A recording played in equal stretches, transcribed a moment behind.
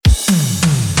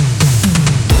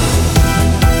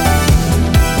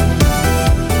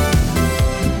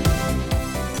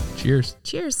Cheers.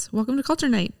 Cheers. Welcome to Culture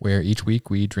Night, where each week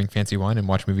we drink fancy wine and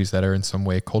watch movies that are in some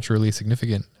way culturally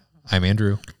significant. I'm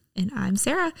Andrew. And I'm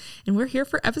Sarah. And we're here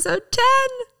for episode 10.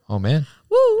 Oh, man.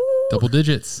 Woo! Double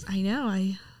digits. I know.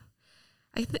 I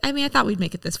thought we'd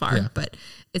make it this far, but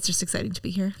it's just exciting to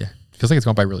be here. Yeah. Feels like it's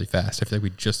gone by really fast. I feel like we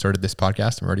just started this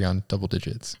podcast and we're already on double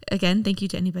digits. Again, thank you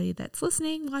to anybody that's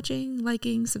listening, watching,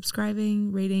 liking,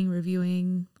 subscribing, rating,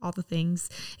 reviewing, all the things.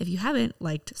 If you haven't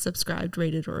liked, subscribed,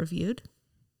 rated, or reviewed,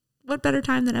 what better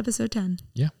time than episode 10?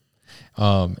 Yeah.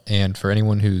 And for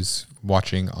anyone who's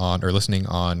watching on or listening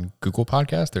on Google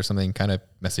Podcast, there's something kind of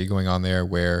messy going on there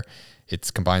where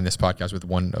it's combined this podcast with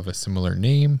one of a similar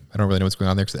name. I don't really know what's going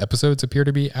on there because the episodes appear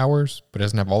to be ours, but it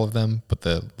doesn't have all of them, but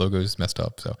the logo's messed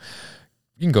up. So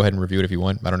you can go ahead and review it if you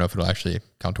want. I don't know if it'll actually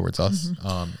count towards us.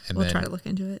 Mm-hmm. And we'll try to look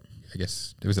into it. I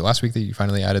guess it was last week that you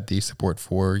finally added the support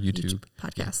for YouTube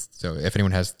podcast. So if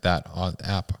anyone has that on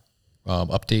app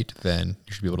update, then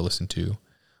you should be able to listen to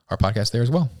our podcast there as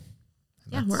well.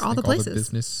 And we're all the places. All the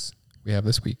business we have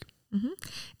this week. Mm-hmm.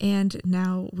 And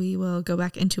now we will go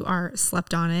back into our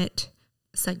Slept On It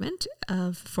segment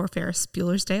for Ferris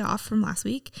Bueller's Day Off from last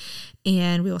week.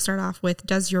 And we will start off with,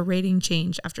 does your rating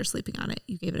change after sleeping on it?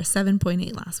 You gave it a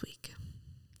 7.8 last week.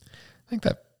 I think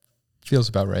that feels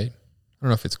about right. I don't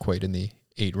know if it's quite in the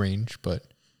 8 range, but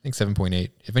I think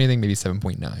 7.8. If anything, maybe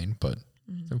 7.9, but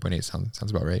 7.8 sounds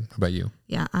about right. How about you?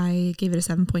 Yeah, I gave it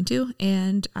a 7.2,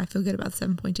 and I feel good about the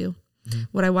 7.2. Mm-hmm.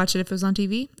 Would I watch it if it was on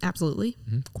TV? Absolutely.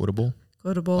 Mm-hmm. Quotable.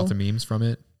 Lots of memes from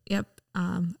it. Yep.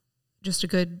 Just a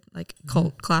good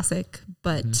cult classic,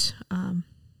 but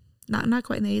not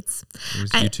quite in the 8s. It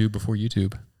was YouTube before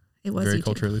YouTube. It was very YouTube.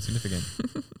 Culturally significant.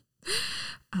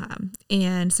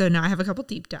 And so now I have a couple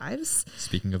deep dives.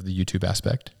 Speaking of the YouTube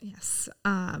aspect. Yes.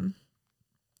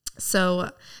 So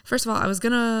first of all, I was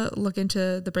going to look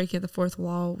into the breaking of the fourth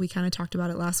wall. We kind of talked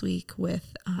about it last week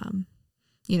with,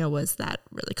 was that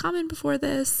really common before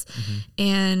this? Mm-hmm.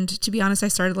 And to be honest, I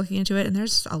started looking into it, and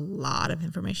there's a lot of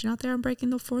information out there on breaking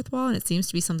the fourth wall. And it seems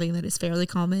to be something that is fairly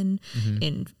common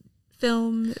in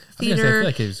film, theater,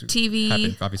 I feel like TV.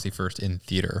 Happened obviously first in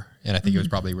theater. And I think it was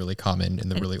probably really common in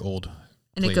the really old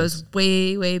and plays. It goes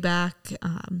way, way back.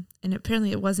 And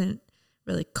apparently it wasn't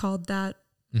really called that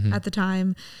at the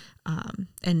time.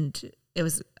 And it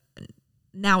was,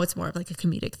 now it's more of like a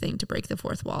comedic thing to break the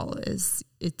fourth wall.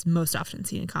 It's most often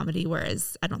seen in comedy,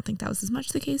 whereas I don't think that was as much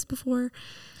the case before.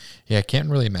 Yeah, I can't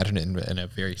really imagine it in a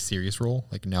very serious role.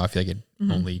 Like now I feel like it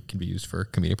only can be used for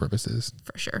comedic purposes.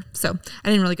 For sure. So I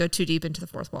didn't really go too deep into the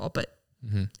fourth wall, but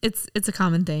it's a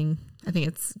common thing. I think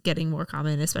it's getting more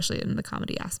common, especially in the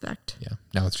comedy aspect. Yeah.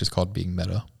 Now it's just called being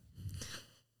meta.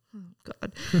 Oh,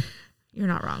 God. You're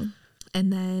not wrong.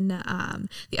 And then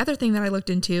the other thing that I looked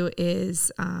into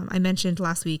is I mentioned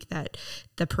last week that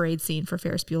the parade scene for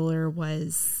Ferris Bueller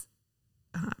was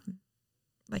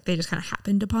they just kind of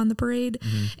happened upon the parade.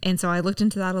 Mm-hmm. And so I looked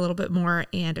into that a little bit more.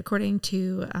 And according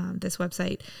to this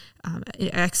website,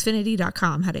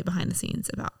 Xfinity.com had a behind the scenes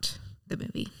about the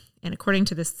movie. And according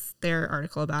to their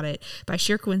article about it, by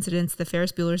sheer coincidence, the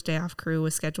Ferris Bueller's Day Off crew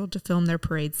was scheduled to film their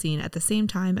parade scene at the same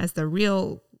time as the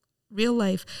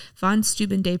real-life Von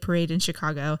Steuben Day Parade in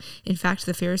Chicago. In fact,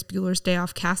 the Ferris Bueller's Day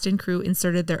Off cast and crew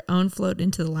inserted their own float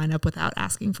into the lineup without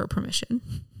asking for permission.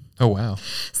 Oh, wow.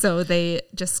 So they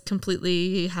just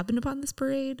completely happened upon this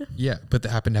parade. Yeah, but they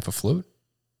happened to have a float?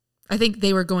 I think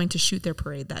they were going to shoot their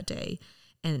parade that day,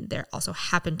 and there also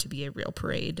happened to be a real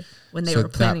parade when they were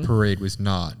planning. So that parade was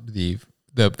not the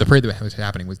parade that was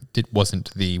happening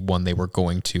wasn't the one they were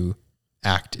going to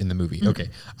act in the movie. Mm-hmm. Okay.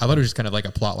 I thought it was just kind of like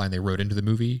a plot line they wrote into the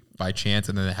movie by chance,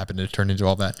 and then it happened to turn into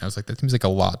all that. And I was like, that seems like a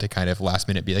lot to kind of last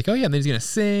minute be like, oh yeah, and then he's going to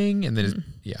sing, and then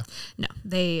No,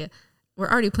 they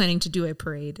were already planning to do a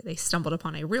parade. They stumbled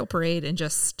upon a real parade and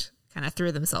just kind of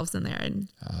threw themselves in there and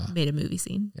made a movie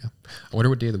scene. Yeah. I wonder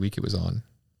what day of the week it was on.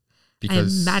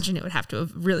 Because I imagine it would have to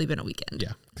have really been a weekend.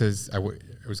 Yeah, because I was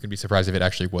going to be surprised if it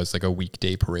actually was like a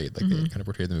weekday parade, like they kind of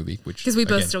portrayed the movie, which because we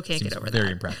both still can't get over that.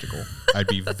 Very impractical. I'd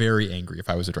be very angry if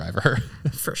I was a driver.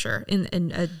 For sure,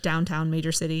 in a downtown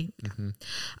major city. Mm-hmm.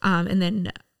 And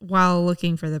then while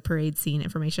looking for the parade scene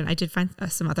information, I did find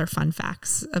some other fun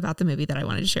facts about the movie that I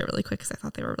wanted to share really quick because I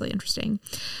thought they were really interesting.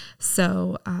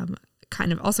 So,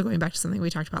 kind of also going back to something we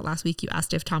talked about last week, you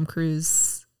asked if Tom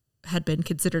Cruise had been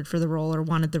considered for the role or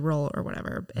wanted the role or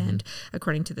whatever. Mm-hmm. And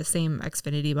according to the same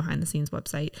Xfinity behind the scenes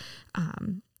website,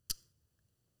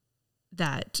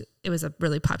 that it was a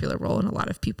really popular role and a lot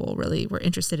of people really were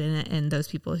interested in it. And those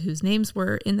people whose names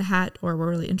were in the hat or were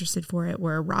really interested for it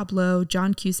were Rob Lowe,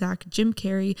 John Cusack, Jim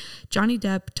Carrey, Johnny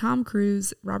Depp, Tom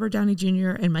Cruise, Robert Downey Jr.,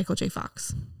 and Michael J.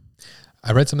 Fox.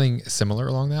 I read something similar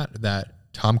along that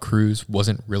Tom Cruise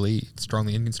wasn't really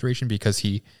strongly in consideration because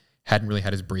he hadn't really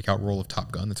had his breakout role of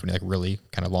Top Gun. That's when he like really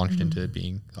kind of launched into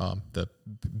being the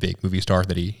big movie star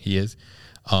that he is.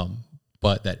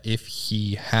 But that if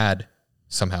he had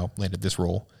somehow landed this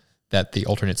role, that the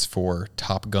alternates for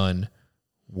Top Gun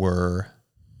were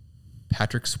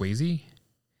Patrick Swayze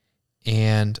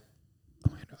and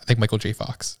I think Michael J.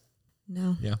 Fox.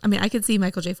 No. Yeah. I mean, I could see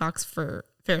Michael J. Fox for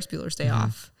Ferris Bueller's Day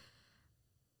Off.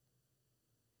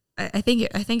 I think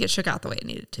it shook out the way it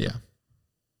needed to. Yeah.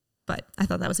 But I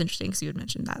thought that was interesting because you had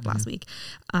mentioned that last week.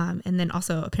 And then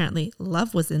also apparently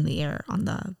love was in the air on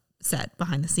the set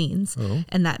behind the scenes. Oh.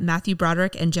 And that Matthew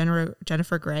Broderick and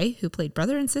Jennifer Grey, who played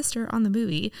brother and sister on the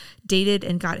movie, dated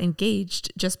and got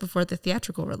engaged just before the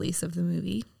theatrical release of the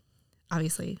movie.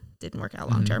 Obviously didn't work out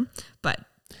long term, but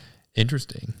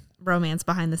interesting romance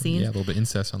behind the scenes. Yeah, a little bit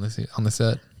incest on the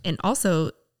set. And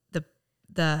also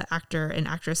the actor and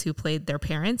actress who played their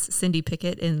parents, Cindy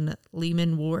Pickett and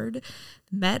Lehman Ward,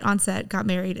 met on set, got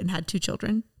married, and had 2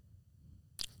 children.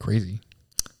 Crazy.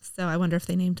 So I wonder if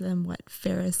they named them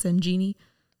Ferris and Jeannie.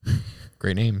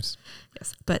 Great names.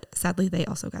 Yes, but sadly they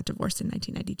also got divorced in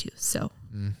 1992. So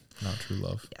not true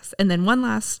love. yes, and then one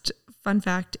last fun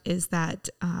fact is that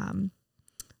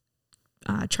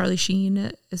Charlie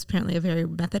Sheen is apparently a very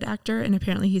method actor, and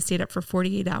apparently he stayed up for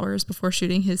 48 hours before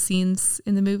shooting his scenes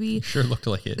in the movie. Sure looked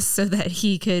like it. So that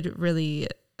he could really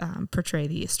portray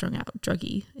the strung out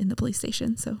druggie in the police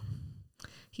station. So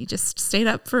he just stayed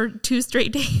up for 2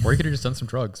 straight days. Or he could have just done some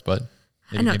drugs, but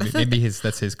maybe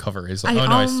that's his cover. Is like,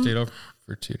 I stayed up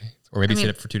for 2 days. Or maybe he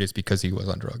stayed up for 2 days because he was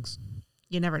on drugs.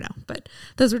 You never know. But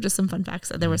those were just some fun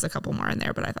facts. There was a couple more in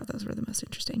there, but I thought those were the most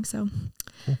interesting. So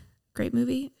cool. Great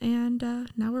movie. And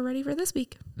now we're ready for this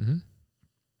week. Mm-hmm.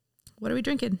 What are we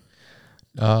drinking?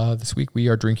 This week we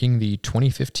are drinking the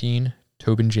 2015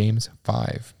 Tobin James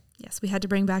 5. Yes, we had to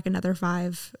bring back another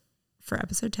 5 for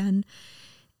episode 10.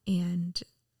 And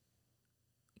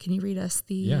can you read us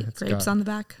the grapes on the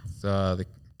back? It's the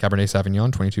Cabernet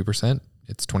Sauvignon, 22%.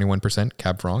 It's 21%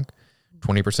 Cab Franc,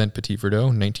 20% Petit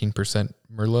Verdot, 19%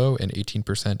 Merlot, and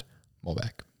 18%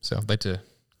 Malbec. So I'd like to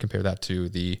compare that to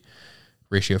the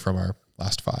ratio from our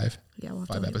last 5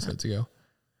 episodes ago.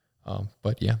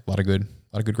 But yeah, a lot of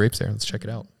good grapes there. Let's check it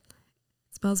out.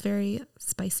 It smells very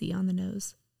spicy on the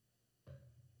nose.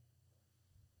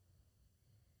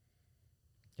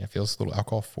 Yeah, it feels a little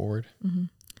alcohol forward. Mm-hmm.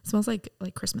 It smells like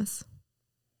Christmas.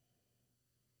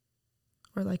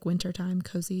 Or like wintertime,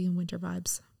 cozy winter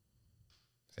vibes.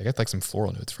 I get like some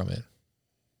floral notes from it.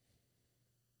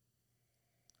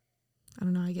 I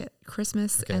don't know. I get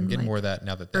Christmas. Okay, I'm getting more of that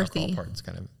now that the earthy alcohol part's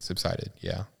kind of subsided.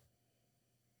 Yeah.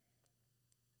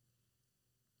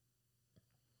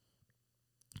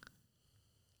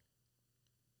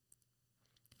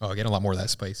 Oh, I get a lot more of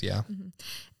that spice. Yeah. Mm-hmm.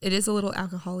 It is a little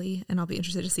alcohol-y, and I'll be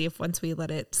interested to see if once we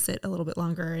let it sit a little bit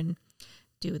longer and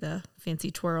do the fancy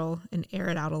twirl and air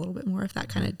it out a little bit more, if that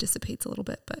kind of dissipates a little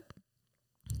bit. But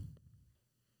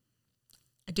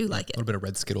I do like it. A little bit of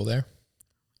red Skittle there.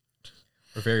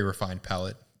 We're very refined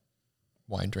palate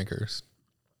wine drinkers.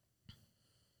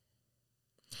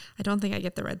 I don't think I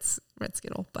get the red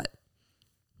Skittle, but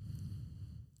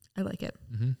I like it.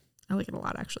 Mm-hmm. I like it a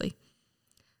lot, actually.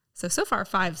 So far,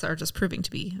 5s are just proving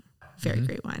to be very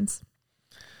great wines.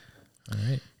 All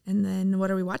right. And then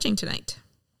what are we watching tonight?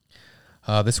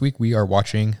 This week we are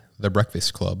watching The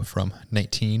Breakfast Club from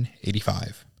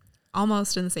 1985.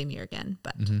 Almost in the same year again,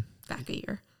 but back a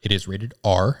year. It is rated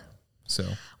R. So,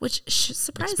 which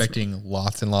surprised expecting me.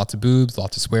 Lots and lots of boobs,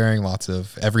 lots of swearing, lots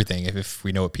of everything. If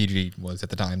we know what PG was at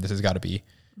the time, this has got to be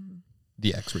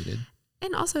the X rated.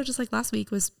 And also, just like last week,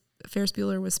 was Ferris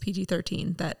Bueller was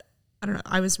PG-13. That I don't know.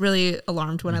 I was really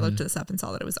alarmed when I looked this up and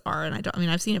saw that it was R. And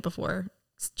I've seen it before.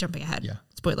 Jumping ahead,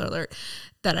 spoiler alert.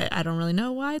 That I don't really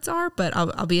know why it's R, but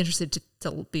I'll be interested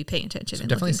to be paying attention. So I've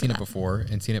definitely seen it before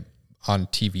and seen it on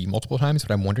TV multiple times,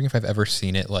 but I'm wondering if I've ever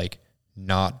seen it like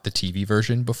not the TV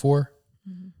version before.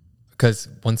 Because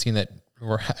one scene that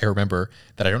I remember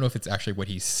that I don't know if it's actually what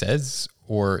he says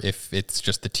or if it's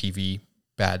just the TV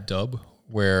bad dub,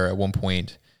 where at one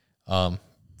point,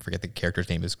 forget the character's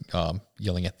name, is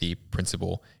yelling at the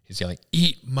principal. He's yelling,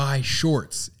 "Eat my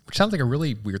shorts," which sounds like a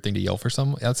really weird thing to yell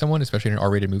at someone, especially in an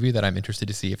R-rated movie, that I'm interested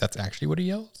to see if that's actually what he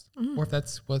yells or if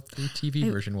that's what the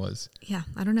TV version was. Yeah,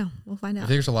 I don't know. We'll find out.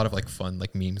 There's a lot of like fun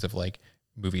like memes of like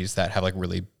movies that have like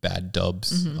really bad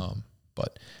dubs,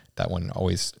 but that one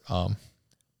always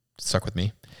stuck with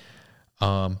me.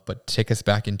 But take us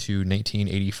back into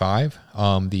 1985.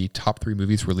 The top 3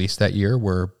 movies released that year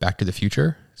were Back to the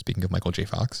Future, speaking of Michael J.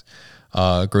 Fox,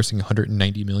 grossing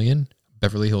 $190 million,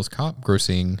 Beverly Hills Cop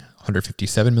grossing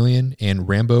 157 million, and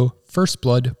Rambo: First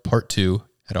Blood Part 2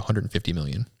 at 150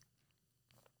 million.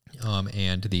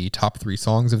 And the top 3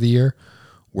 songs of the year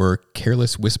were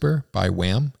Careless Whisper by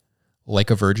Wham,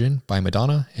 Like a Virgin by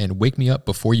Madonna, and Wake Me Up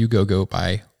Before You Go Go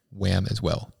by Wham as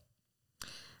well.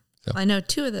 So. I know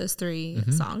 2 of those 3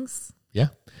 songs. Yeah.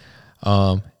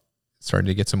 Starting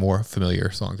to get some more familiar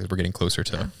songs as we're getting closer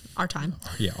to our time.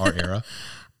 Our era.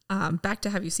 Back to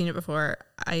Have You Seen It Before?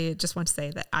 I just want to say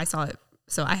that I saw it.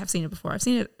 So I have seen it before. I've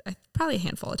seen it probably a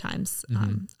handful of times.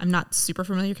 I'm not super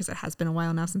familiar because it has been a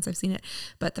while now since I've seen it.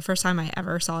 But the first time I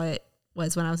ever saw it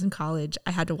was when I was in college.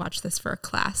 I had to watch this for a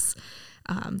class.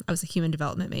 I was a human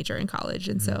development major in college.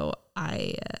 And so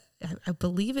I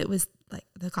believe it was like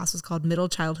the class was called Middle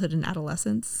Childhood and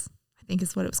Adolescence, I think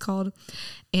is what it was called.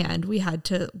 And we had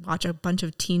to watch a bunch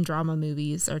of teen drama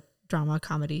movies or drama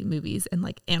comedy movies and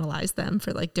like analyze them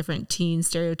for like different teen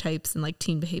stereotypes and like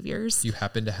teen behaviors. Do you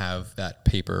happen to have that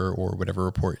paper or whatever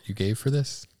report you gave for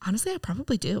this? Honestly, I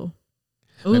probably do.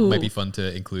 It might be fun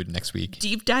to include next week.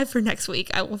 Deep dive for next week.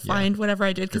 I will find whatever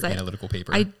I did because analytical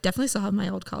paper. I definitely still have my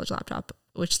old college laptop,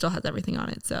 which still has everything on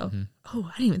it. So,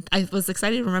 I was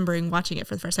excited remembering watching it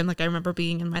for the first time. Like I remember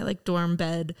being in my like dorm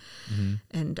bed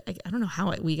and I don't know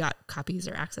how we got copies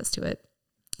or access to it,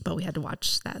 but we had to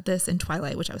watch this and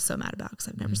Twilight, which I was so mad about because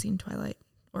I've never seen Twilight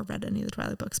or read any of the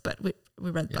Twilight books, but we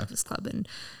read The Breakfast Club and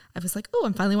I was like,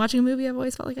 I'm finally watching a movie I've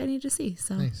always felt like I need to see.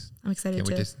 So nice. I'm excited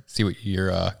Can't wait to see what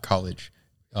your college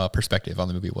perspective on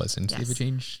the movie was and see if it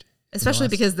changed. Especially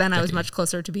because then I was much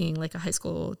closer to being like a high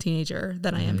school teenager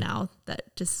than I am now.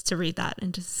 That just to read that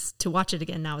and just to watch it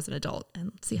again now as an adult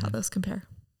and see how those compare.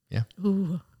 Yeah.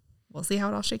 Ooh, we'll see how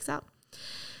it all shakes out.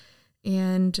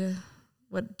 And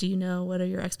what do you know? What are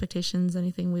your expectations?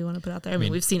 Anything we want to put out there? I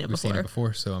mean, we've seen it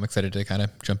before. So I'm excited to kind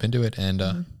of jump into it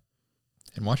and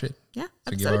watch it. Yeah.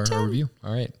 So give our review.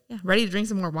 All right. Yeah. Ready to drink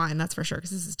some more wine. That's for sure.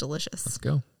 Because this is delicious. Let's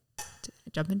go.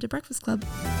 Jump into Breakfast Club.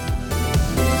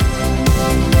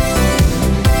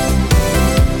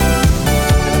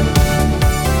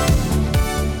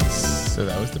 So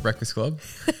that was the Breakfast Club.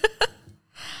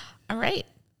 All right.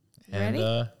 You ready?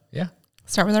 Yeah.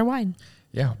 Start with our wine.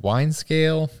 Yeah. Wine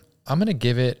scale. I'm going to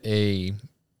give it a...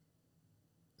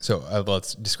 So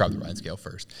let's describe the wine scale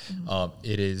first.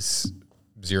 It is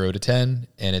 0 to 10,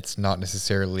 and it's not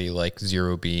necessarily like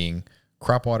 0 being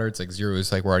crop water. It's like 0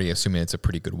 is like we're already assuming it's a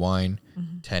pretty good wine.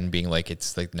 10 being like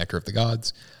it's like nectar of the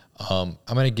gods. I'm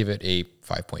going to give it a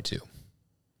 5.2.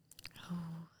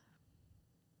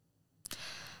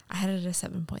 I had it at a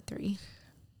 7.3.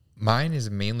 Mine is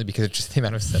mainly because of just the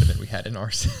amount of sediment we had in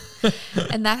ours.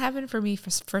 And that happened for me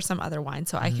for some other wine,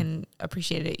 so I can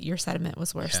appreciate it. Your sediment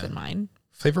was worse than mine.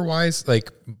 Flavor wise,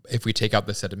 like if we take out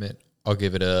the sediment, I'll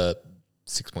give it a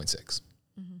 6.6.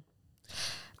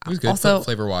 It was good. Also,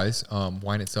 flavor wise,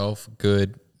 wine itself,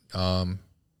 good. I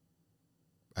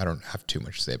don't have too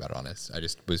much to say about it, honest. I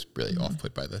just was really off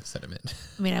put by the sediment.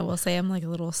 I mean, I will say I'm like a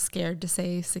little scared to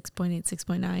say 6.8,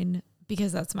 6.9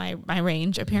 because that's my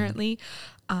range apparently.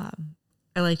 I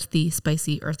liked the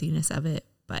spicy earthiness of it,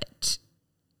 but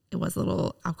it was a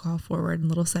little alcohol forward and a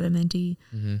little sedimenty.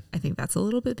 I think that's a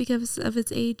little bit because of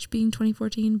its age being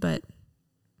 2014, but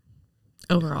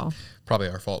overall probably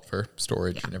our fault for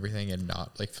storage and everything and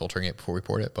not like filtering it before we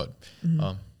poured it. But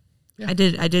I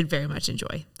did very much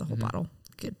enjoy the whole bottle.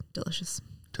 Good, delicious.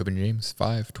 Tobin James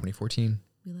 5, 2014.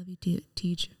 We love you,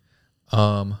 Teach.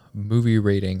 Movie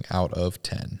rating out of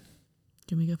 10.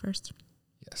 Do we go first?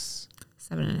 Yes.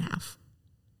 7.5.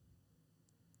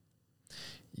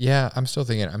 Yeah, I'm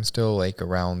still like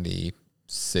around the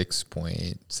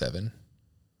 6.7.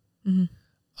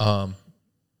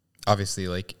 Obviously,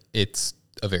 like it's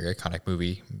a very iconic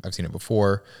movie. I've seen it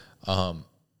before.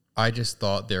 I just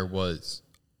thought there was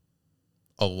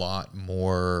a lot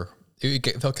more.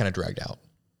 It felt kind of dragged out.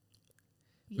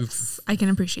 Yes, I can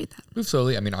appreciate that. Move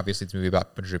slowly. I mean, obviously, it's a movie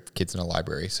about a bunch of kids in a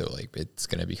library, so like it's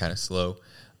going to be kind of slow.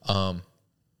 I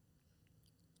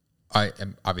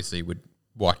obviously would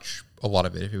watch a lot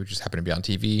of it if it would just happen to be on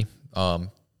TV.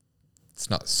 It's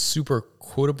not super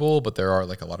quotable, but there are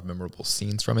like a lot of memorable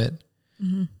scenes from it.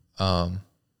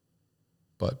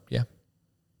 But yeah,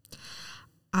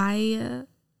 I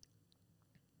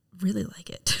really like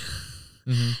it.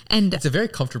 And it's a very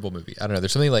comfortable movie. I don't know.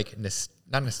 There's something like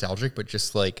not nostalgic, but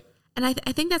just like. And I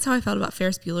think that's how I felt about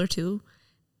Ferris Bueller too.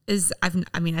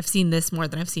 I've seen this more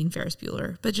than I've seen Ferris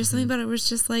Bueller, but just something about it was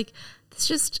just like, this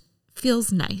just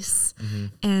feels nice.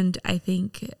 And I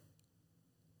think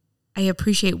I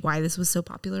appreciate why this was so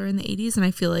popular in the 80s. And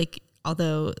I feel like,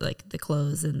 although like the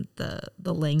clothes and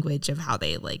the language of how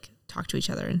they like talk to each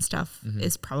other and stuff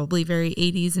is probably very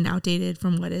 80s and outdated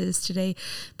from what it is today.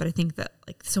 But I think that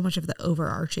like so much of the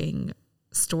overarching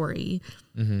story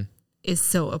is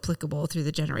so applicable through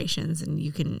the generations, and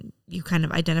you kind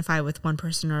of identify with one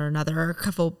person or another, or a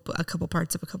couple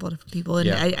parts of a couple of different people. And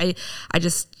I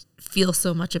just feel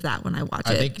so much of that when I watch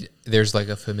it. I think there's like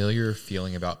a familiar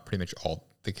feeling about pretty much all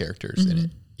the characters in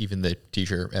it, even the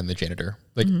teacher and the janitor,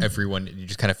 like everyone, you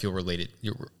just kind of feel related.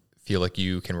 You feel like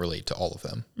you can relate to all of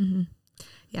them.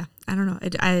 Yeah. I don't know.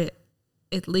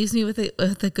 It leaves me with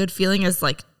a good feeling, as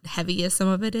like heavy as some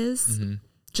of it is.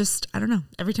 Just, I don't know.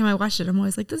 Every time I watch it, I'm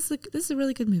always like, this is a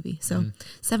really good movie. So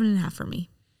 7.5 for me.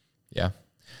 Yeah.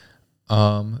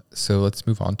 So let's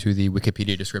move on to the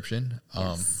Wikipedia description.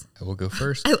 Yes. I will go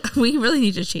first. We really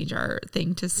need to change our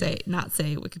thing to not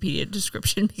say Wikipedia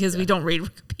description, because we don't read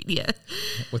Wikipedia.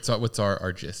 What's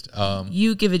our gist?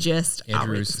 You give a gist.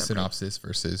 Andrew's synopsis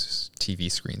versus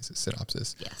TV screen's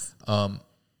synopsis. Yes.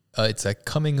 It's a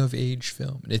coming of age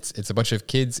film. It's a bunch of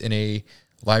kids in a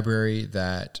library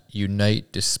that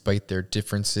unite despite their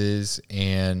differences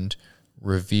and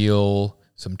reveal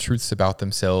some truths about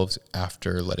themselves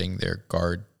after letting their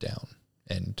guard down,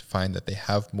 and find that they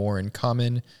have more in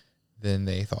common than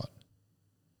they thought.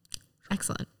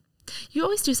 Excellent. You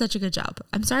always do such a good job.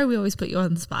 I'm sorry we always put you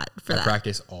on the spot for that. I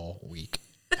practice all week.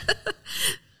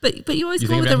 But you always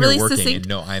come with a really succinct.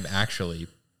 No, I'm actually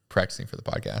practicing for the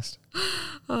podcast.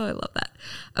 Oh, I love that.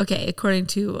 Okay, according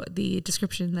to the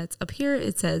description that's up here,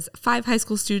 it says 5 high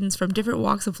school students from different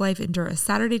walks of life endure a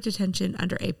Saturday detention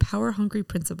under a power-hungry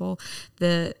principal.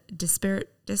 The disparate.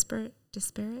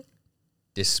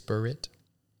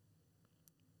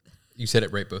 You said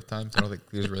it right both times. I don't think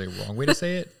there's really a wrong way to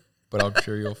say it, but I'm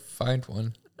sure you'll find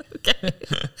one. Okay.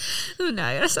 Now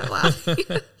I gotta stop laughing.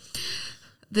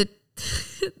 The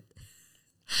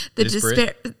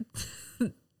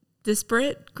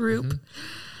disparate group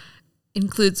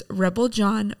includes Rebel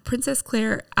John, Princess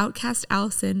Claire, Outcast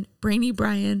Allison, Brainy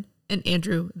Brian, and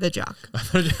Andrew the Jock. I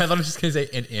thought I was just going to say,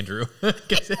 and Andrew.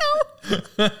 This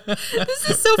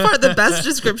is so far the best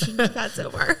description we've had so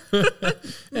far.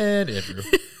 And Andrew.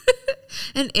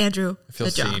 And Andrew I feel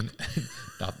the Jock. seen.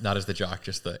 Not as the jock,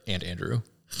 just the and Andrew.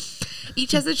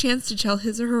 Each has a chance to tell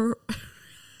his or her...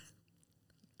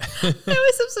 I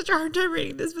always have such a hard time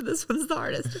reading this, but this one's the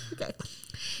hardest. Okay.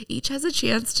 Each has a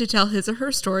chance to tell his or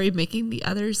her story, making the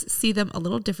others see them a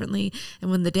little differently.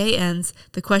 And when the day ends,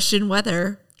 the question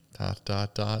whether... ...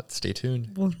 Stay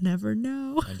tuned. We'll never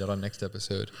know. Find out on next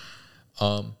episode.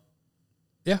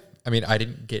 Yeah. I mean, I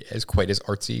didn't get as quite as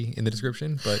artsy in the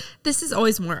description, but... This is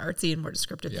always more artsy and more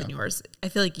descriptive than yours. I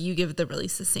feel like you give the really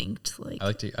succinct, I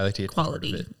like to get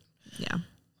quality. Part of it. Yeah.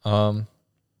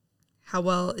 How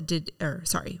well did...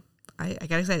 sorry. I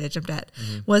got excited. I jumped at.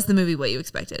 Was the movie what you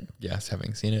expected? Yes,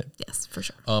 having seen it. Yes, for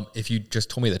sure. If you just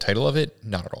told me the title of it,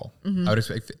 not at all. I would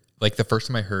expect, like, the first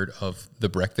time I heard of The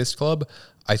Breakfast Club,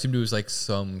 I assumed it was like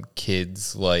some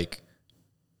kids, like,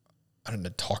 I don't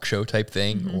know, talk show type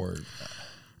thing, or...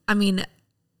 I mean,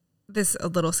 this a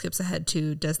little skips ahead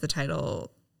to did they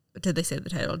say the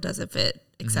title? Does it fit?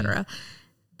 Etc.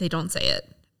 They don't say it,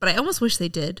 but I almost wish they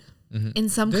did in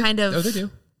some kind of... Oh, they do.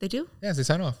 They do? Yeah, they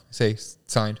sign off. Say,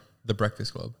 signed, The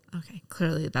Breakfast Club. Okay,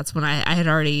 clearly that's when I had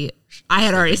already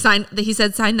signed. He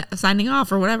said signing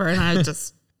off or whatever, and I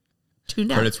just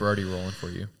tuned out. Credits were already rolling for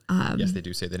you. Yes, they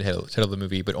do say the title of the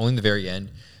movie, but only in the very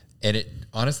end, and it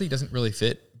honestly doesn't really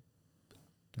fit.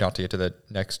 Not to get to the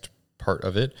next part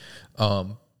of it,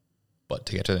 but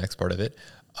to get to the next part of it,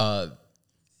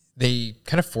 they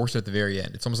kind of force it at the very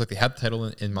end. It's almost like they had the title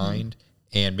in mind,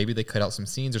 and maybe they cut out some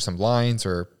scenes or some lines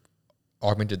or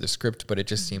augmented the script, but it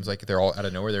just seems like they're all out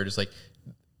of nowhere. They're just like,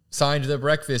 signed The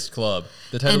Breakfast Club,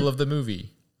 the title of the movie.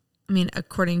 I mean,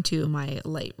 according to my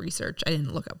light research, I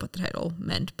didn't look up what the title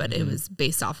meant, but it was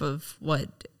based off of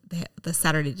what the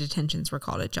Saturday detentions were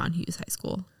called at John Hughes High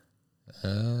School.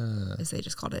 As they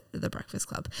just called it The Breakfast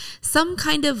Club. Some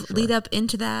kind of lead up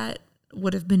into that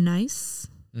would have been nice,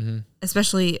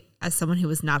 especially as someone who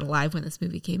was not alive when this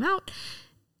movie came out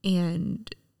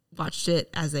and watched it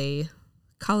as a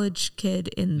college kid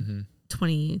in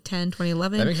 2010,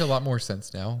 2011. That makes a lot more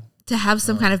sense now. To have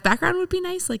some kind of background would be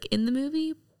nice, like in the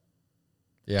movie.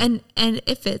 Yeah. And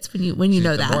it fits when you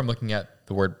know that. The more I'm looking at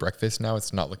the word breakfast now,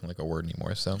 it's not looking like a word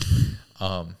anymore. So,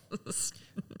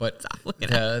 but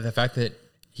the fact that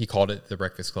he called it The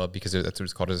Breakfast Club because that's what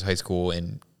it's called at his high school,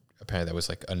 and apparently that was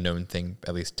like a known thing,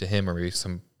 at least to him, or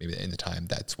maybe in the time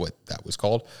that's what that was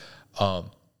called.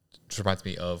 Just reminds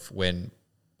me of when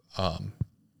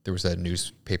there was a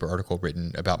newspaper article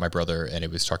written about my brother, and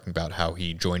it was talking about how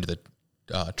he joined the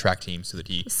track team so that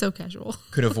he So casual.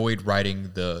 could avoid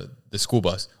riding the school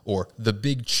bus, or the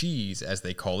big cheese as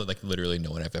they call it. Like literally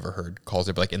no one I've ever heard calls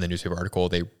it, but like in the newspaper article,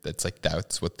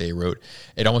 that's what they wrote.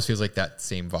 It almost feels like that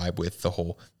same vibe with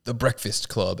the breakfast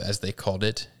club, as they called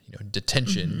it,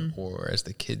 detention, or as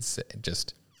the kids said,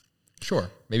 just sure.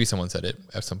 Maybe someone said it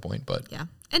at some point, but Yeah.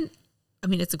 And I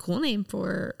mean, it's a cool name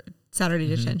for Saturday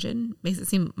detention. Makes it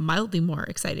seem mildly more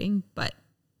exciting, but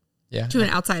yeah, to an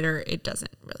outsider, it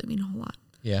doesn't really mean a whole lot.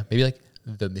 yeah, maybe like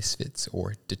the Misfits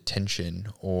or Detention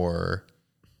or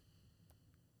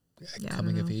Yeah, I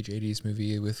coming don't of know. age 80s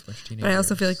movie with a bunch of teenagers. But I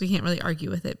also feel like we can't really argue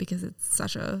with it because it's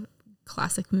such a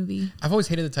classic movie. I've always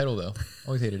hated the title though.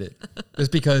 Always hated it.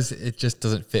 Just because it just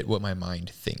doesn't fit what my mind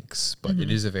thinks. But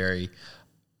it is a very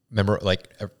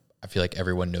I feel like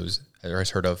everyone knows or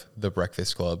has heard of The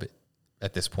Breakfast Club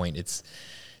at this point. It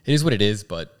is what it is,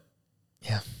 but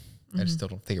yeah, I just still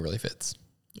don't think it really fits.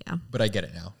 Yeah. But I get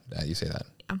it now that you say that.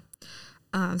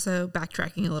 So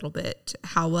backtracking a little bit,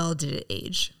 how well did it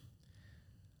age?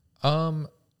 I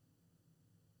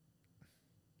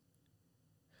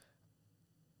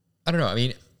don't know. I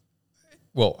mean,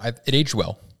 well, it aged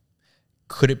well.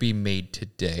 Could it be made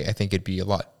today? I think it'd be a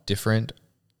lot different.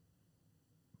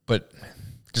 But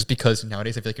just because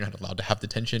nowadays I feel like you're not allowed to have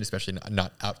detention, especially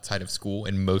not outside of school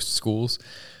in most schools.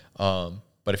 But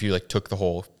if you like took the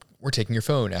whole "we're taking your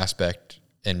phone" aspect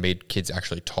and made kids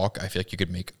actually talk, I feel like you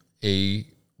could make a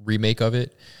remake of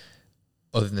it.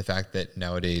 Other than the fact that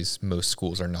nowadays most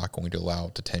schools are not going to allow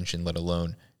detention, let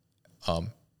alone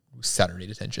Saturday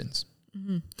detentions.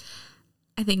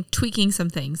 I think tweaking some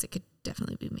things, it could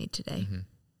definitely be made today.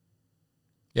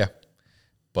 Yeah.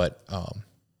 But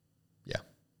yeah.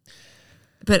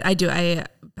 But I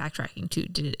backtracking too,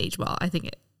 did it age well? I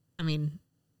think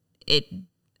it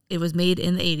was made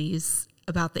in the 80s,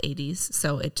 about the 80s,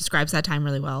 so it describes that time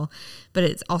really well, but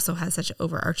it also has such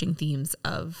overarching themes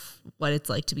of what it's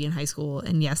like to be in high school.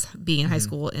 And yes, being in high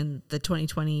school in the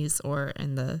 2020s or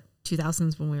in the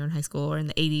 2000s when we were in high school, or in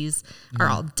the 80s, are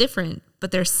all different,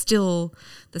 but there's still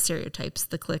the stereotypes,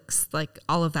 the cliques, like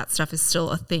all of that stuff is still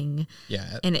a thing.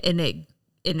 Yeah. And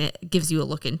it gives you a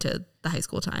look into the high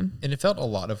school time. And it felt a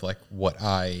lot of like what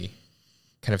I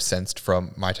kind of sensed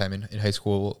from my time in high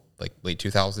school, like late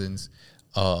 2000s,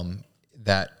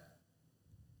 that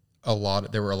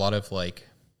there were a lot of like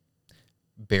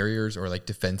barriers or like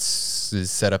defenses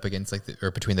set up against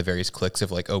or between the various cliques of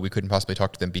like, oh, we couldn't possibly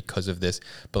talk to them because of this.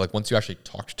 But like once you actually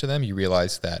talked to them, you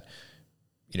realize that,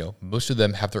 most of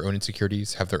them have their own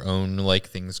insecurities, have their own like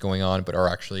things going on, but are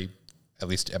actually, at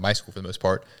least at my school for the most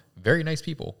part, very nice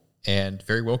people and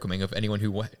very welcoming of anyone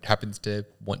who happens to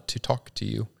want to talk to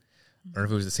you. I don't know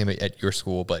if it was the same at your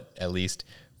school, but at least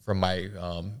from my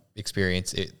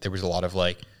experience, there was a lot of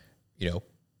like,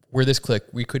 we're this clique,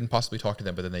 we couldn't possibly talk to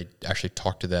them, but then they actually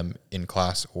talked to them in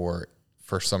class or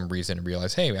for some reason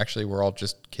realize, hey, actually we're all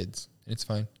just kids and it's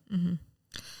fine. I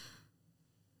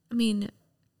mean,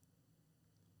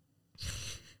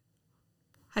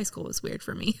 high school was weird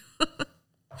for me.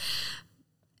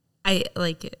 I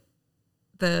like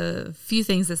the few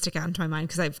things that stick out into my mind,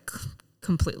 because I've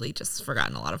completely just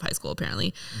forgotten a lot of high school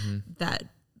apparently, that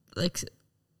like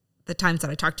the times that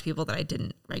I talked to people that I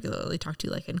didn't regularly talk to,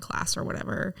 like in class or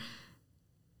whatever,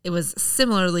 it was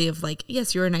similarly of like,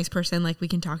 yes, you're a nice person, like we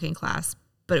can talk in class,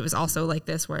 but it was also like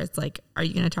this where it's like, are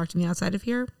you going to talk to me outside of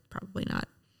here? Probably not.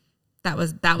 That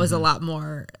was a lot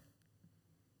more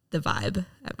the vibe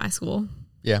at my school.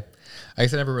 Yeah. I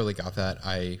guess I never really got that.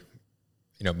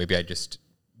 Maybe I just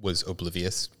was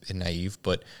oblivious and naive,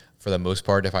 but for the most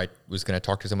part, if I was going to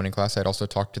talk to someone in class, I'd also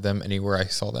talk to them anywhere I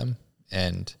saw them.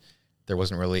 And there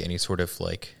wasn't really any sort of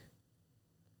like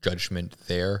judgment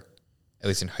there, at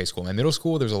least in high school. In my middle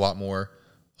school, there's a lot more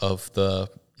of the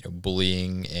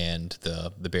bullying and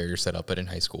the barrier set up, but in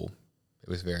high school, it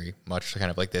was very much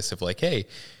kind of like this of like, hey,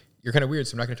 you're kind of weird,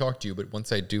 so I'm not going to talk to you, but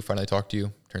once I do finally talk to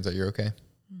you, turns out you're okay.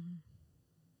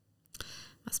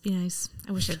 Must be nice.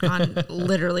 I wish I'd gone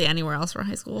literally anywhere else for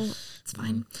high school. It's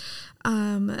fine.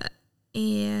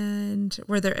 And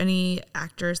were there any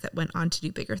actors that went on to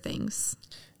do bigger things?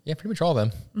 Yeah, pretty much all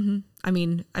of them. I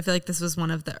mean, I feel like this was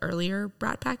one of the earlier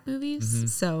Brat Pack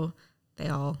movies, so they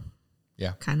all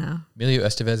kind of... Emilio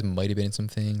Estevez might have been in some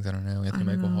things. I don't know. Anthony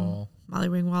Michael Hall. Molly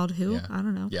Ringwald, who? Yeah. I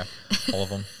don't know. Yeah, all of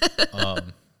them.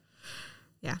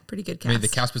 Yeah, pretty good cast. I mean, the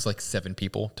cast was like 7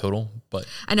 people total, but...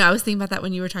 I know, I was thinking about that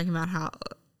when you were talking about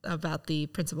about the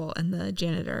principal and the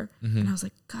janitor, and I was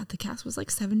like, God, the cast was like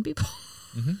 7 people.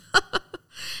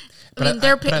 But I mean,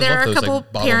 there are a couple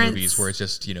like, bottle parents movies where it's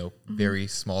just very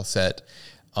small set.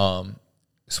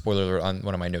 Spoiler alert on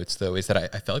one of my notes though is that I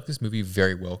felt like this movie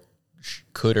very well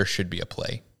could or should be a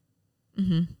play.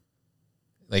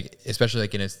 Like, especially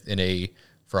like in a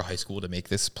for a high school to make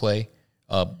this play.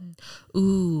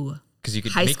 Ooh. Because you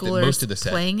could High make schoolers most of the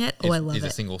set playing it. Oh, I love is a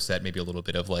it. single set, maybe a little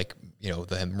bit of like,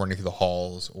 them running through the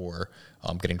halls or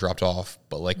getting dropped off.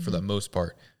 But like for the most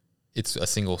part, it's a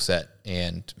single set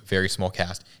and very small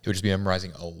cast. It would just be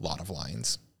memorizing a lot of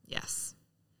lines. Yes.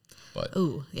 But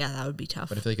Ooh, yeah, that would be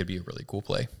tough. I feel like it'd be a really cool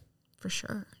play. For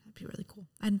sure. That'd be really cool.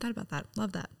 I hadn't thought about that.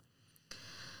 Love that.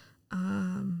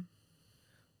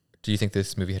 Do you think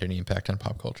this movie had any impact on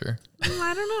pop culture?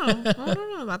 I don't know. I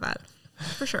don't know about that.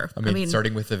 For sure. I mean,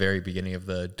 starting with the very beginning of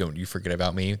the "Don't You Forget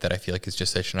About Me," that I feel like is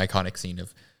just such an iconic scene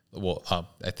of,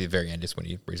 at the very end is when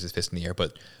he raises his fist in the air,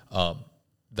 but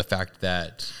the fact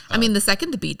that the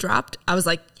second the beat dropped, I was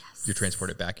like, yes. you're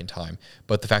transported back in time.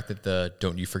 But the fact that the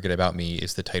 "Don't You Forget About Me"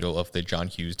 is the title of the John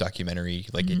Hughes documentary,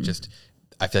 like it just,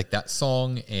 I feel like that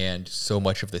song and so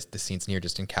much of the scenes in here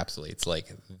just encapsulates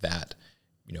like that,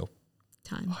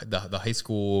 Time. the high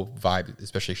school vibe,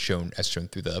 especially shown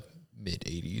through the mid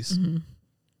 80s.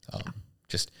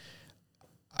 Just,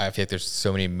 I feel like there's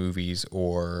so many movies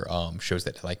or shows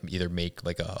that like either make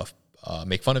like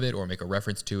make fun of it or make a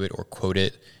reference to it or quote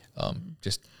it.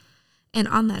 And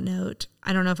on that note,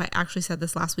 I don't know if I actually said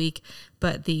this last week,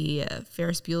 but the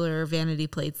Ferris Bueller vanity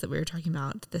plates that we were talking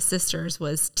about, the sisters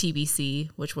was TBC,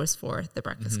 which was for The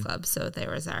Breakfast Club. So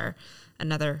there was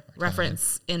another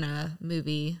reference in a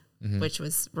movie, which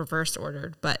was reverse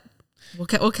ordered, but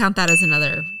we'll count that as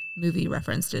another movie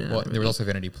referenced in another movie. There was also a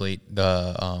vanity plate,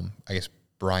 the I guess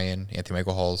Brian Anthony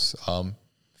Michael Hall's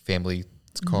family's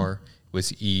car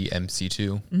was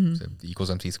EMC2, so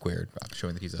equals MC squared,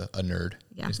 showing that he's a nerd.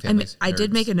 Yeah, I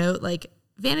did make a note like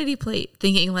vanity plate,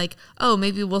 thinking like, oh,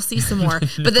 maybe we'll see some more,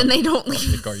 but then they don't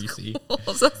leave the car you see.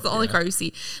 So that's the only car you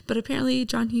see. But apparently,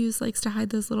 John Hughes likes to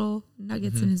hide those little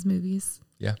nuggets in his movies.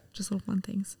 Yeah, just little fun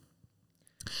things.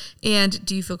 And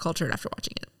do you feel cultured after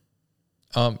watching it?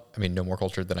 No more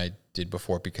cultured than I did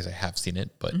before because I have seen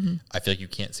it, but I feel like you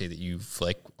can't say that you've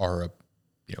like are a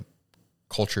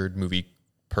cultured movie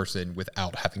person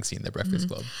without having seen The Breakfast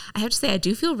Club. I have to say I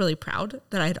do feel really proud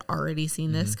that I had already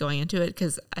seen this going into it,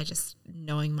 because I just,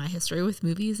 knowing my history with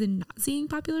movies and not seeing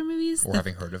popular movies or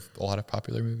having heard of a lot of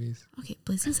popular movies. Okay,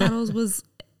 Blazing Saddles was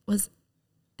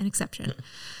an exception.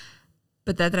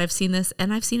 But that I've seen this,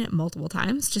 and I've seen it multiple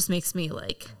times, just makes me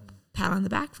like pat on the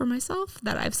back for myself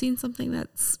that I've seen something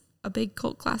that's a big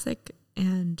cult classic.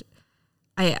 And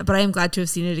I am glad to have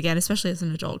seen it again, especially as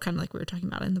an adult, kind of like we were talking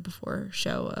about in the before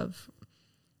show of,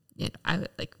 I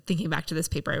like thinking back to this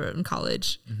paper I wrote in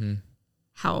college,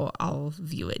 how I'll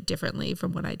view it differently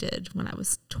from what I did when I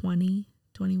was 20,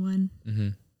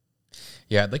 21.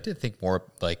 Yeah, I'd like to think more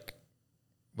like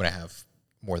when I have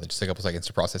more than just a couple seconds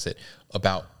to process it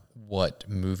about what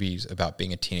movies about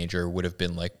being a teenager would have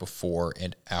been like before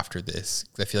and after this.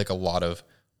 I feel like a lot of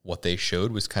what they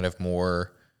showed was kind of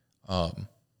more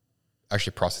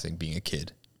actually processing being a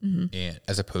kid, and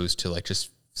as opposed to like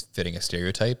just fitting a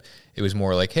stereotype. It was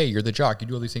more like, hey, you're the jock, you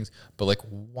do all these things, but like,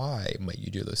 why might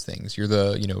you do those things? You're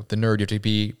the the nerd, you have to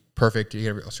be perfect, you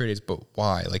have straight A's, but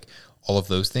why? Like all of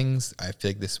those things. I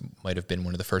feel like this might have been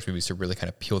one of the first movies to really kind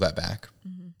of peel that back.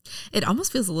 It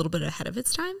almost feels a little bit ahead of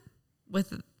its time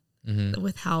with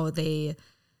how they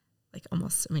like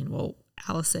almost,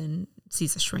 Allison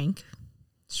sees a shrink,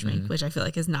 which I feel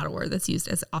like is not a word that's used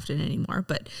as often anymore,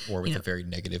 but or with a very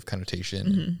negative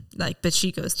connotation. But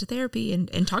she goes to therapy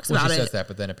and talks about it. She says that,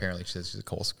 but then apparently she says she's a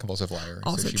compulsive liar.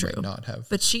 Also so she true. Might not have.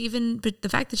 But the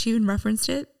fact that she even referenced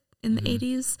it in the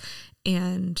 80s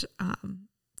and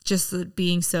just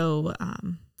being so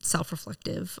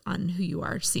self-reflective on who you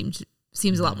are seems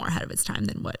a lot more ahead of its time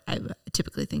than what I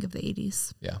typically think of the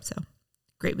 80s. Yeah. So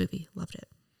great movie. Loved it.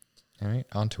 All right.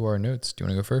 On to our notes. Do you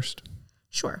want to go first?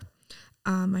 Sure.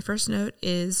 My first note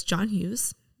is John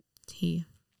Hughes. Did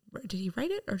he write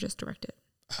it or just direct it?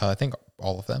 I think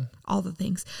all of them. All the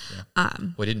things. Yeah.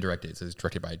 Well, he didn't direct it. It says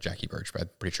directed by Jackie Birch, but I'm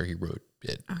pretty sure he wrote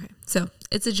it. Okay. So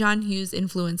it's a John Hughes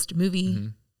influenced movie.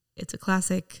 It's a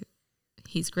classic.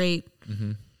 He's great.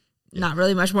 Not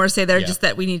really much more to say there, just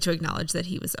that we need to acknowledge that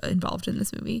he was involved in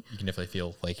this movie. You can definitely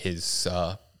feel like his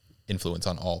influence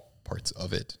on all parts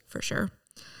of it. For sure.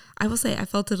 I will say I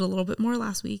felt it a little bit more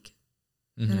last week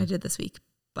than I did this week,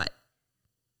 but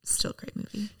still a great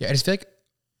movie. Yeah, I just feel like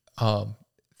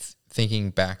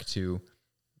thinking back to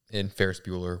in Ferris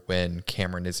Bueller when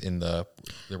Cameron is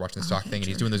they're watching the stock thing and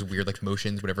he's doing those weird like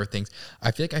motions, whatever things.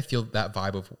 I feel that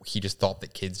vibe of he just thought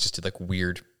that kids just did like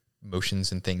weird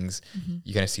motions and things.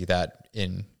 You kind of see that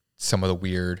in some of the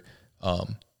weird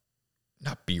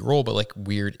not B-roll but like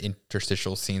weird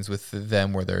interstitial scenes with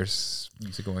them where there's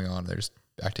music going on, they're just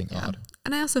acting odd.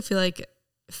 And I also feel like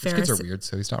His kids are weird,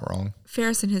 so he's not wrong.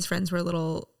 Ferris and his friends were a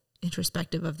little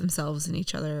introspective of themselves and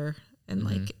each other and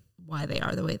like why they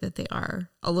are the way that they are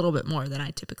a little bit more than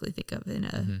I typically think of in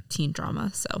a teen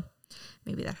drama. So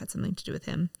maybe that had something to do with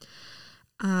him.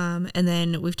 And